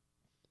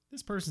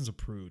 This person's a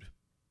prude.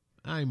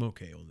 I'm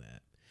okay on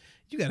that.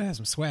 You gotta have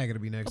some swagger to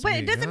be next to me. But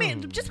it doesn't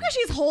mean, just because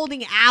she's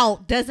holding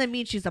out doesn't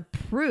mean she's a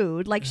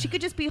prude. Like, she could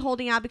just be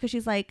holding out because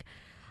she's like,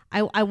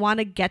 I want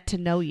to get to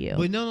know you.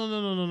 But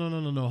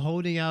no.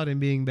 Holding out and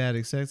being bad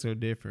at sex are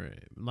different.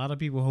 A lot of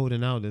people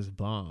holding out is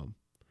bomb.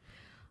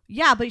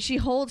 Yeah, but she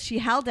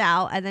held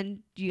out, and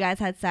then you guys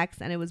had sex,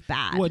 and it was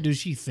bad. What, does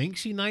she think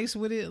she nice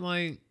with it?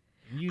 Like,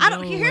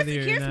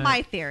 here's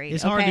my theory.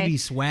 It's hard to be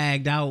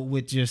swagged out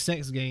with your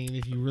sex game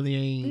if you really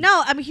ain't.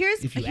 No, I mean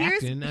here's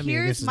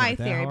my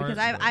theory, because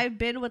I've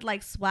been with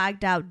like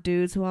swagged out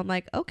dudes who I'm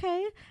like,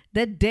 okay,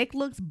 the dick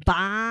looks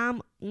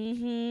bomb,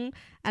 and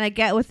I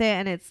get with it,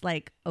 and it's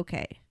like,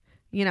 okay,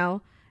 you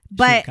know,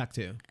 but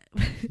cocktail.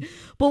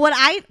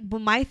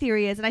 but my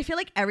theory is, and I feel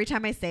like every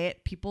time I say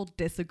it, people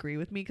disagree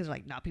with me because they're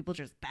like, no, people are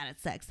just bad at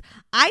sex.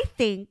 I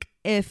think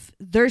if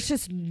there's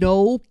just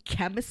no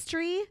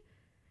chemistry,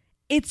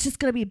 it's just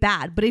gonna be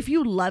bad. But if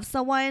you love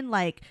someone,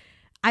 like,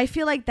 I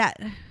feel like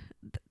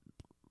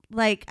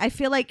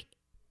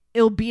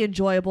it'll be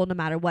enjoyable no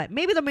matter what.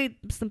 Maybe there may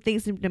some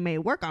things they may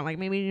work on, like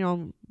maybe, you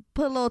know,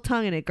 put a little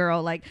tongue in it,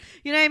 girl. Like,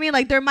 you know what I mean?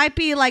 Like, there might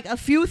be like a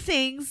few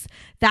things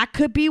that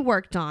could be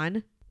worked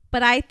on.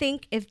 But I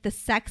think if the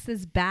sex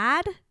is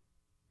bad,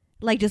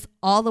 like just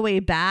all the way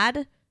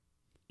bad,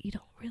 you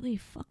don't really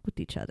fuck with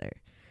each other.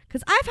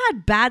 Because I've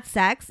had bad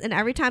sex, and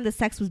every time the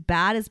sex was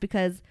bad is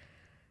because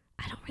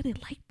I don't really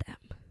like them.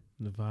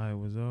 The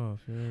vibe was off,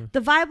 yeah.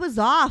 The vibe was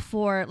off,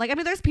 or like, I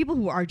mean, there's people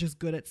who are just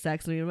good at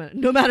sex,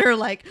 no matter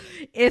like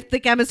if the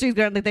chemistry is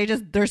good,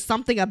 like there's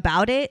something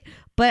about it.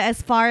 But as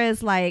far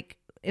as like,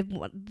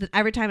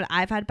 every time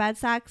I've had bad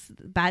sex,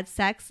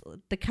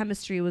 the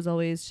chemistry was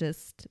always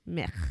just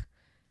meh.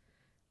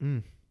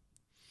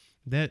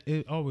 That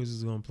it always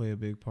is going to play a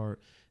big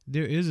part.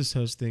 There is a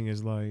such thing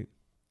as like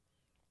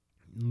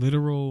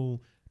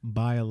literal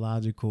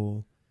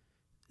biological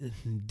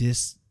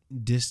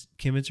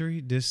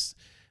chemistry,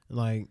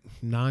 like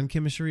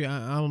non-chemistry.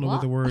 I don't know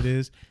what the word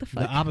is.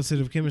 The opposite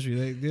of chemistry.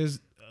 Like, there's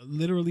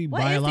literally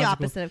biological. What is the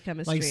opposite of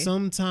chemistry? Like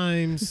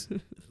sometimes,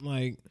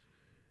 like,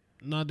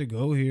 not to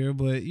go here,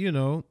 but you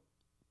know,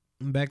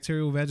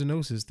 bacterial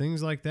vaginosis,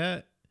 things like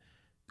that.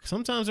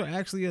 Sometimes are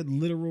actually a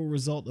literal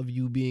result of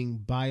you being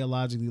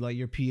biologically, like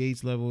your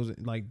pH levels,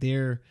 like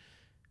their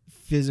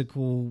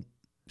physical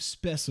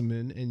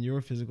specimen and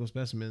your physical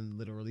specimen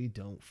literally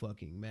don't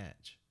fucking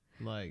match.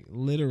 Like,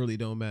 literally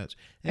don't match.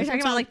 Are you talking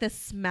about like the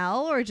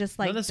smell, or just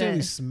like not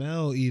necessarily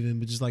smell even,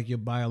 but just like your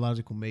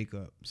biological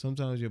makeup.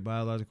 Sometimes your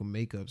biological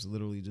makeups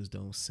literally just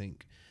don't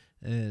sync.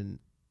 And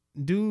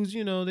dudes,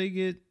 you know, they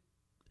get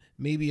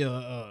maybe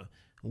a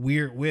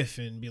weird whiff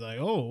and be like,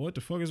 oh, what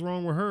the fuck is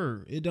wrong with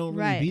her? It don't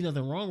really be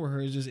nothing wrong with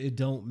her. It's just it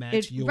don't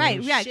match your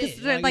yeah,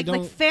 shit. Like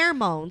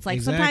pheromones. Like,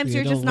 exactly, sometimes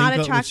you're just not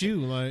attracted.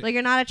 Like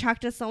you're not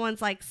attracted to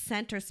someone's like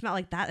scent or smell.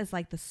 Like, that is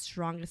like the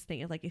strongest thing.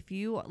 It's like, if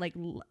you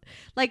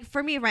like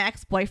for me, my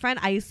ex-boyfriend,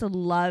 I used to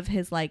love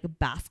his like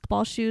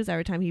basketball shoes.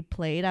 Every time he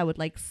played, I would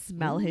like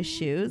smell his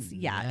shoes.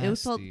 Yeah,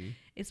 nasty.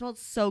 It smelled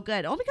so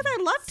good. Only because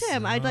I loved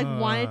him. I like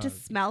wanted to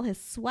smell his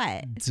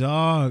sweat.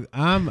 Dog,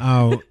 I'm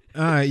out.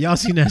 All right, y'all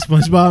seen that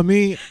SpongeBob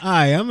meme? All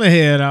right, I'm gonna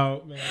head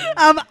out, man.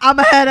 I'm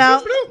a head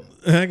out.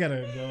 I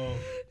gotta go.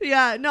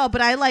 Yeah, no,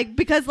 but I like,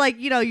 because like,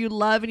 you know, you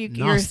love and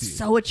you're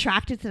so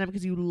attracted to them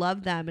because you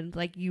love them, and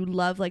like you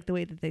love like the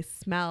way that they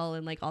smell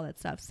and like all that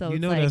stuff. So you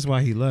know, like, that's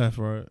why he left,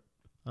 right?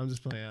 I'm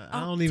just playing. I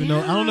don't even know.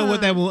 I don't know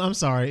what that wound. I'm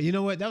sorry. You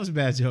know what? That was a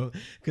bad joke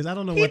because I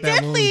don't know what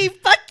that wound.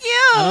 Fuck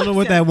you. I don't know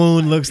what that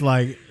wound looks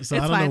like. So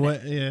it's I don't fine. know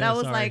what. Yeah, that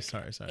was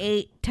sorry.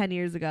 8-10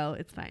 years ago.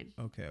 It's fine.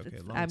 Okay.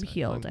 I'm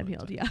healed.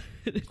 Yeah,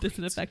 it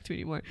doesn't affect me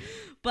anymore.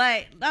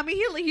 But I mean,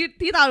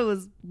 he thought it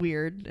was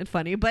weird and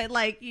funny, but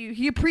like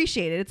he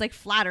appreciated it. It's like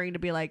flattering to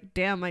be like,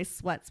 damn, my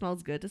sweat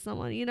smells good to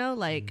someone. You know,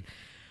 like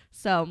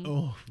so.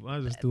 Oh, I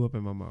just threw up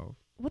in my mouth.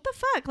 What the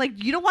fuck?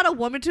 Like, you don't want a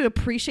woman to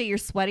appreciate your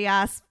sweaty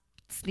ass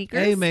sneakers?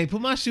 Hey man,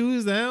 put my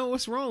shoes down.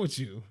 What's wrong with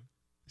you?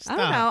 Stop.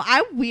 I don't know.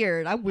 I'm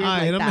weird. All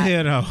right, I'm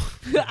head out.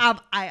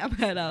 I'm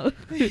head out.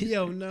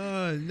 Yo,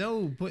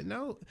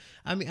 no.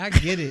 I mean, I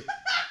get it.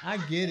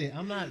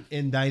 I'm not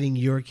indicting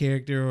your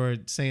character or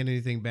saying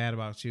anything bad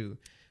about you.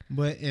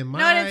 But in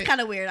my it is kind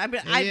of weird.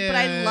 But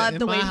I love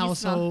the way he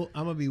household,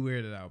 I'm gonna be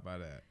weirded out by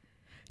that.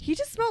 He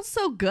just smelled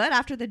so good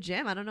after the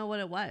gym. I don't know what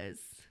it was.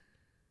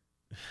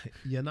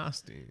 You're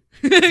nasty.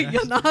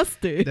 You're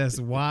nasty. That's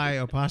why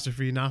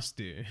apostrophe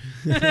nasty.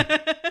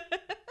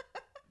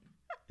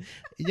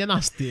 You're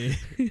nasty.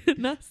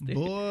 Nasty.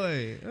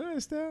 Boy.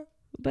 Stop.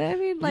 But I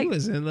mean, like, he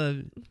was in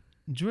love.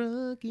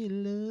 Drunk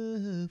in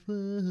love.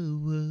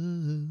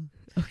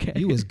 Whoa. Okay.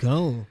 You was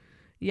gone.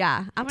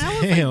 Yeah. I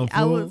mean,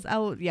 I was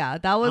yeah.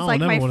 That was like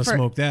my first. I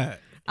smoke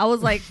that. I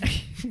was like,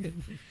 that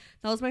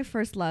was my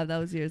first love. That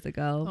was years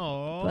ago.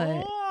 Oh.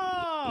 But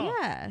Oh.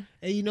 Yeah.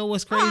 And you know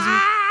what's crazy?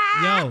 Ah!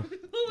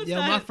 Yo,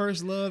 my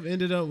first love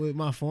ended up with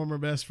my former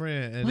best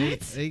friend, and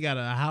they got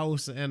a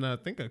house and I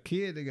think a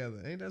kid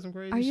together. Ain't that some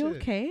crazy shit? Are you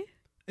okay?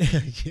 Yeah,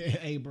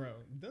 hey, bro,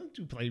 don't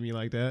you play me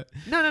like that.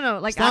 No.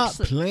 Like, stop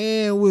actually,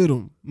 playing with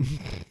them.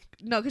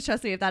 no, because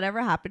trust me, if that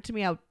ever happened to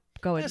me, I would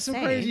go That's insane.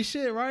 some crazy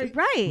shit, right?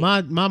 Right.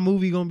 My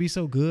movie gonna be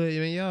so good. I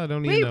mean, y'all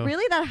don't even Wait, know.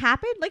 really? That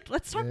happened? Like,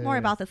 let's talk more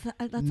about this.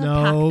 Let's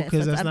no, unpack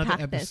because this. that's not the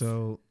unpack this.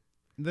 episode.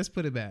 Let's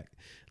put it back.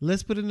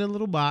 Let's put it in a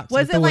little box.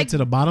 Was and it throw like- it to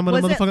the bottom of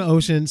the was it- motherfucking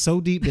ocean,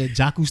 so deep that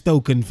Jacques Stowe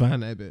couldn't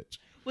find that bitch.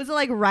 Was it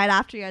like right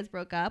after you guys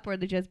broke up, or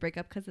did you guys break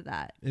up because of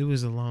that? It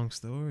was a long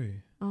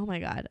story. Oh my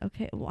god.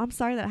 Okay. Well, I'm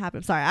sorry that happened.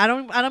 I'm sorry. I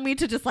don't mean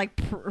to just like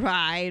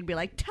pry and be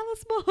like, tell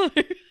us more.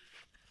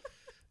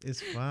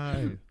 It's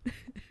fine.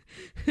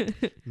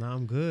 No,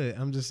 I'm good.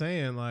 I'm just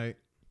saying, like,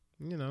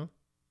 you know,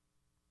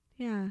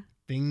 Yeah.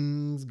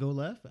 things go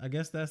left. I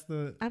guess that's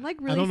the. I'm like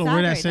really I don't know sad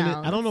where that right sentence.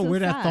 now. I don't know It's so where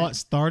that sad. thought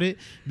started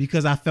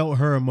because I felt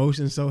her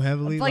emotions so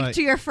heavily. Like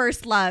to your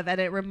first love,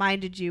 and it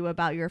reminded you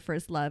about your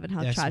first love and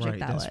how that's tragic right,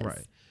 that that's was.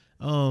 right.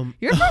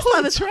 Your first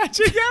love is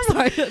tragic.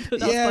 Sorry, that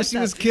was Yeah, fucked she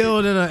up. was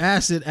killed in an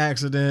acid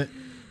accident,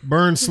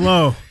 burned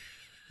slow,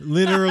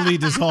 literally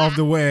dissolved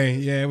away.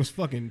 Yeah, it was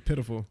fucking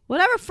pitiful.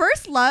 Whatever.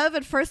 First love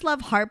and first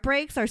love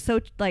heartbreaks are so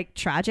like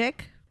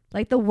tragic.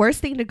 Like the worst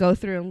thing to go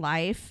through in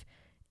life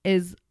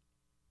is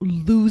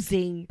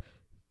losing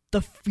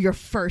your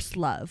first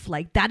love.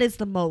 Like that is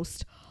the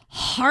most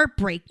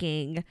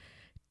heartbreaking,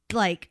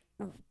 like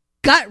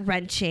gut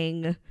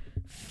wrenching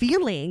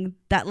feeling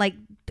that like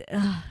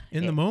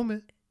In the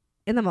moment.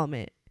 in the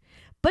moment.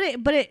 But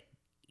it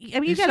I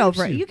mean, you It get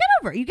over it. shapes you. You get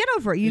over it. You get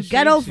over it. You It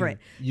get shapes over you. it.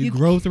 You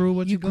grow through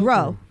what you go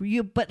grow.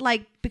 through. But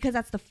like because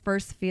that's the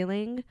first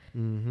feeling,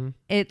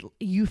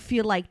 you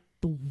feel like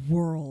the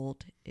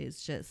world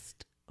is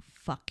just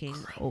fucking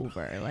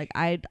over. Like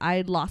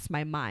I lost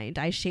my mind.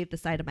 I shaved the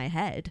side of my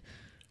head.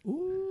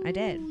 Ooh, I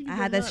did. you I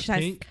had did this not.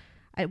 Pink.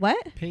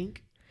 what?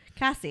 Pink.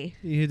 Cassie.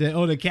 You hit that?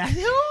 Oh, the cat.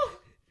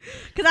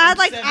 Because I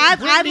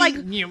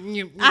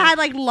had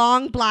like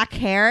long black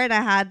hair and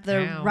I had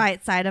the Ow.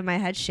 right side of my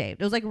head shaved.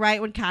 It was like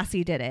right when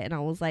Cassie did it, and I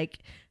was like,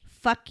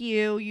 "Fuck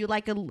you! You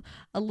like a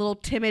little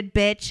timid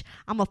bitch.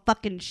 I'm gonna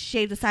fucking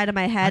shave the side of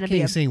my head I and be a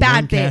can't sing bad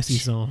one bitch." Cassie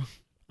song.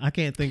 I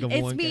can't think of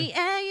It's one. me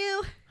and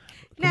you.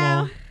 Come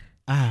Now on.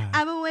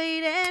 I've been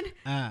waiting.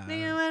 Do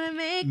you wanna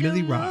make Millie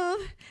a Rock.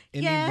 move?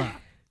 Any Yeah.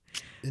 rock.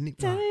 Any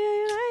Tell rock. me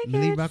you like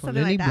Millie it. Rock on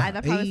Something any like that. block.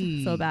 That probably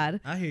was so Hey.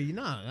 bad. I hear you.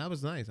 Nah, that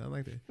was nice. I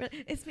liked it.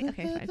 It's me.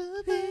 Okay, fine.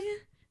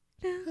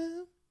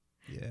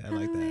 Yeah, I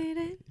like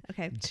that.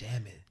 Okay.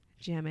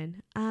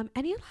 Jamming.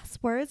 Any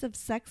last words of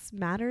sex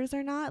matters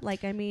or not?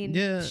 Like, I mean,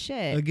 Yeah.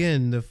 shit.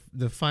 Again,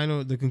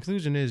 the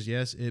conclusion is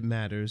yes, it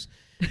matters.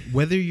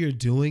 Whether you're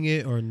doing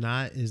it or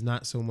not is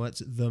not so much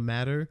the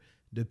matter,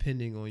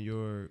 depending on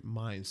your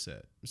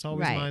mindset. It's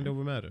always Right. mind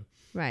over matter.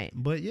 Right.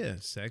 But yeah,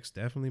 sex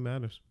definitely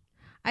matters.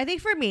 I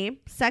think for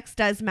me, sex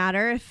does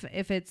matter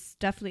if it's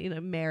definitely in a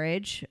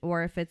marriage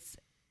or if it's,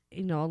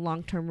 a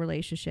long-term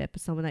relationship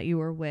with someone that you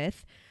were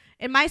with.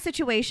 In my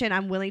situation,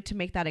 I'm willing to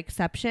make that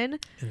exception.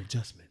 An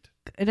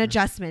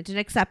adjustment. An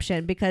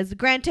exception, because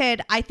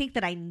granted, I think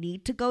that I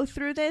need to go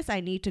through this.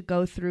 I need to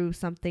go through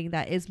something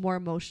that is more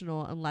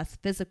emotional and less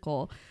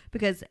physical,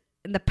 because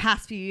in the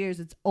past few years,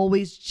 it's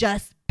always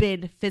just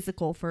been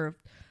physical for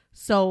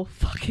so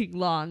fucking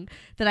long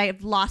that I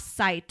have lost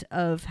sight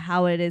of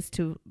how it is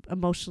to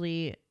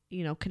emotionally,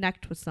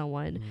 connect with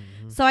someone.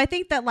 Mm-hmm. So I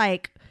think that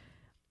like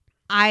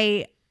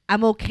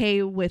I'm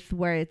okay with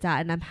where it's at,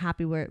 and I'm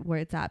happy where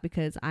it's at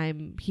because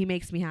he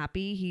makes me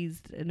happy.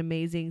 He's an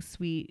amazing,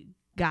 sweet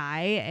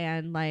guy,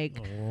 and like,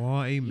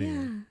 Oh,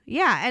 amen.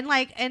 yeah, and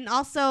like, and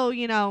also,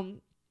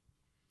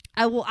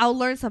 I'll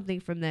learn something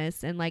from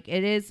this, and like,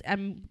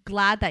 I'm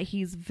glad that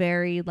he's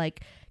very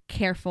like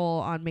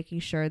careful on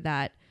making sure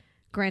that,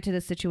 granted the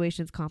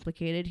situation's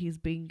complicated, he's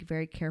being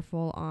very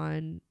careful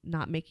on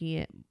not making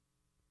it,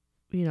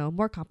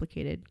 more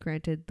complicated.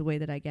 Granted, the way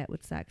that I get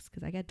with sex,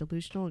 because I get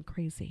delusional and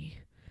crazy.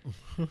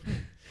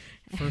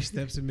 First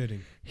steps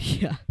admitting.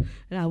 Yeah,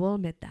 and I will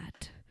admit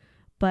that.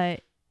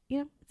 But,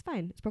 it's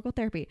fine. It's Broco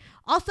Therapy.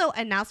 Also,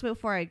 announcement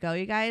before I go,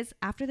 you guys.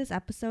 After this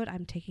episode,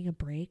 I'm taking a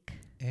break.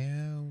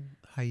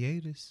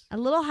 Hiatus. A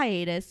little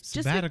hiatus.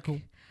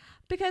 Sabbatical.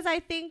 Because I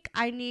think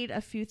I need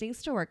a few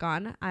things to work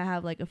on. I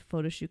have like a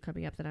photo shoot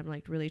coming up that I'm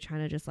like really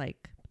trying to just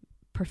like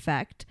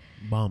perfect.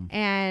 Bum.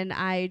 And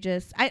I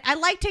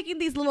like taking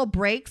these little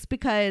breaks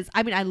because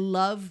I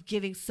love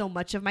giving so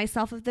much of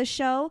myself of this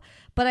show,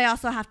 but I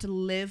also have to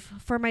live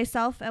for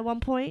myself at one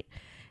point.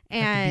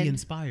 And have to be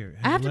inspired.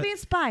 I have to be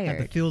inspired. Have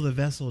to fill the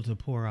vessel to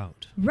pour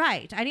out.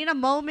 Right. I need a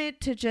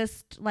moment to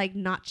just like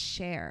not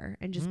share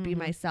and just be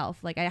myself.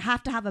 Like I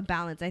have to have a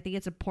balance. I think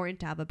it's important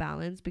to have a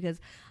balance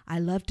because I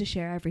love to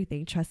share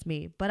everything, trust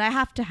me. But I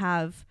have to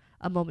have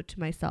a moment to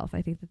myself.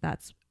 I think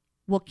that's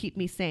will keep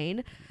me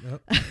sane.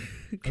 Yep.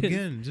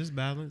 Again, just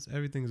balance.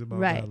 Everything's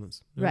about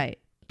balance. Yep. Right.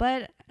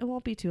 but it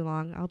won't be too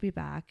long. I'll be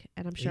back,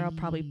 and I'm sure I'll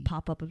probably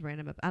pop up with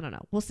random. I don't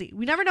know. We'll see.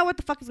 We never know what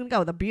the fuck is gonna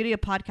go. The beauty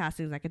of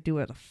podcasting is I can do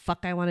what the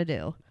fuck I want to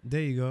do.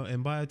 There you go.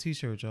 And buy a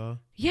t-shirt, y'all.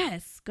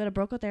 Yes. Go to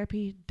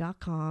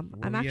brocotherapy.com.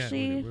 I'm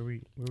actually. Where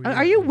we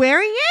Are you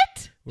wearing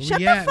it? Shut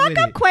the fuck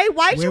up, Quay.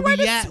 Why'd you wear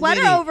the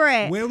sweater over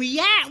it? Where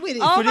we at with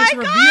it? Oh for my this God.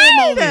 reveal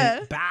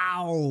moment.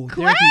 Bow.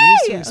 Quay. Therapy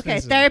is too Okay,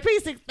 expensive. therapy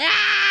is.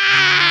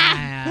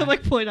 I'm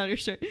like pulling on your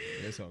shirt.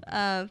 It's all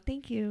good.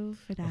 Thank you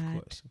for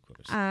that. Of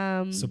course.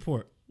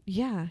 Support.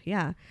 Yeah.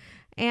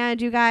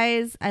 And you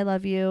guys, I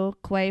love you.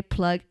 Quay,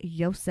 plug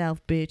yourself,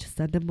 bitch.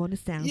 Sunday morning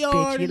sounds,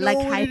 bitch. You like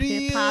hype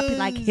hip hop? You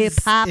like hip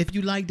hop? If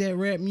you like that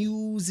rap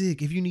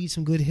music, if you need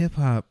some good hip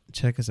hop,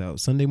 check us out.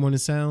 Sunday Morning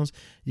Sounds.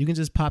 You can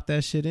just pop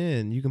that shit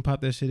in. You can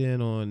pop that shit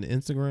in on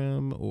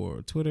Instagram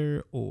or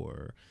Twitter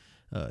or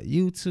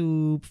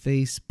YouTube,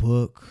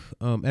 Facebook,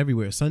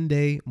 everywhere.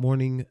 Sunday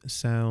Morning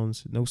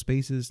Sounds. No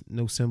spaces,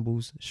 no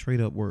symbols,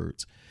 straight up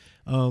words.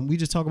 We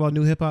just talk about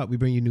new hip hop. We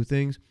bring you new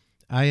things.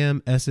 I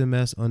am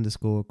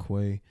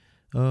SMS_Quay.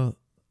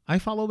 I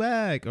follow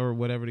back or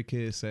whatever the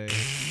kids say.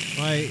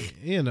 Like,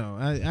 you know,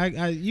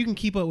 I you can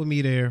keep up with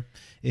me there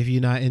if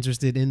you're not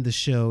interested in the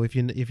show. If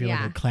you're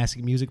like a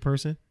classic music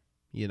person,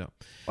 you know.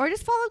 Or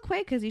just follow Quay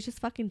because he's just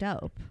fucking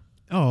dope.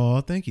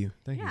 Oh, thank you.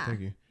 Thank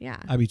you. Yeah.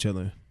 I be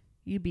chilling.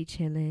 You be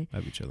chilling.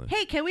 I be chilling.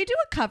 Hey, can we do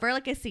a cover,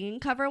 like a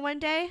singing cover one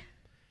day?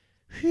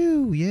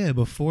 Phew, yeah,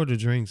 before the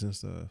drinks and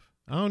stuff.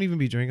 I don't even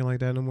be drinking like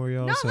that no more,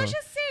 y'all. No, so let's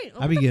just sing.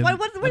 I be getting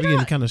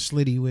kind of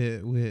slitty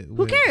with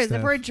Who cares stuff.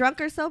 if we're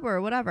drunk or sober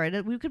or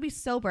whatever? We could be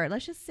sober.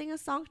 Let's just sing a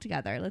song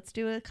together. Let's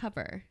do a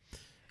cover.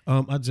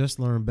 I just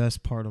learned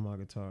best part on my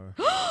guitar.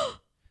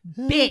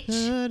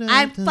 Bitch,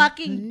 I'm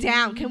fucking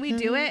down. Can we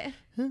do it?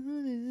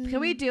 I'm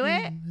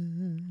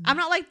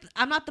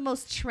not the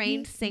most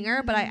trained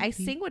singer, but I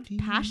sing with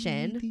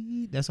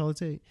passion. That's all it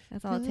takes.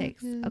 That's all it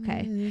takes.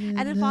 Okay. And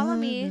then follow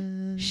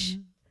me.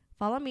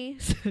 Follow me,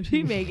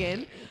 Sandy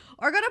Megan.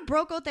 Or go to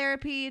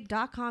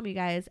brocotherapy.com, you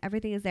guys.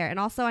 Everything is there. And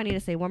also, I need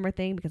to say one more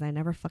thing because I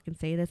never fucking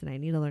say this and I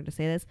need to learn to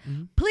say this.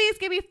 Mm-hmm. Please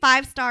give me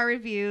 5-star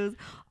reviews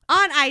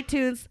on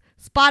iTunes,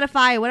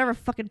 Spotify, whatever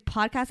fucking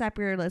podcast app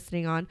you're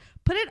listening on.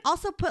 Put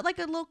like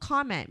a little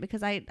comment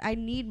because I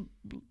need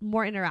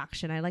more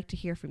interaction. I like to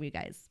hear from you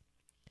guys.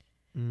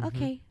 Mm-hmm.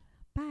 Okay.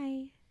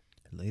 Bye.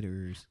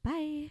 Laters.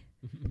 Bye.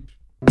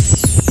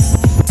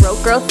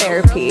 Broke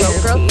Therapy.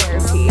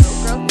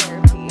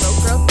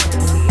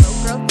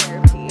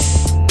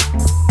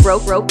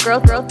 Broke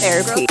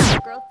Therapy.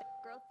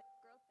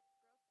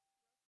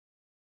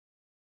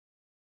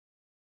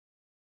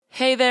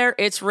 Hey there,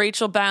 it's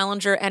Rachel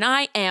Ballinger, and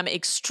I am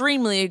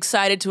extremely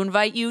excited to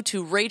invite you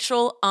to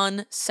Rachel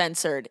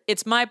Uncensored.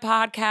 It's my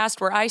podcast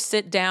where I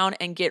sit down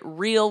and get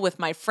real with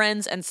my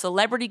friends and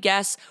celebrity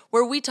guests,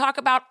 where we talk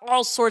about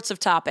all sorts of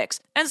topics.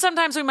 And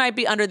sometimes we might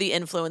be under the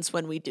influence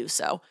when we do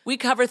so. We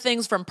cover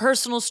things from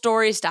personal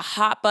stories to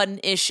hot button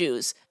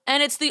issues.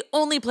 And it's the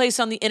only place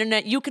on the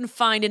internet you can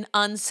find an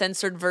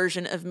uncensored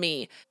version of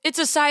me. It's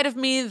a side of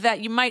me that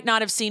you might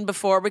not have seen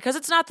before because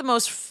it's not the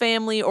most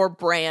family or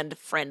brand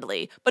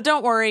friendly. But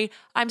don't worry,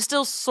 I'm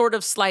still sort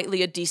of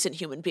slightly a decent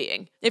human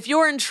being. If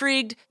you're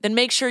intrigued, then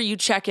make sure you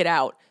check it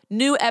out.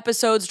 New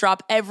episodes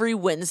drop every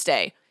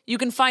Wednesday. You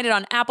can find it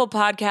on Apple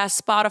Podcasts,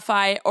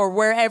 Spotify, or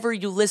wherever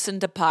you listen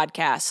to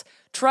podcasts.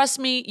 Trust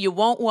me, you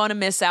won't want to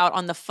miss out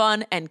on the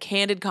fun and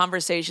candid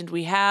conversations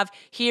we have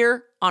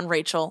here on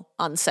Rachel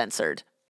Uncensored.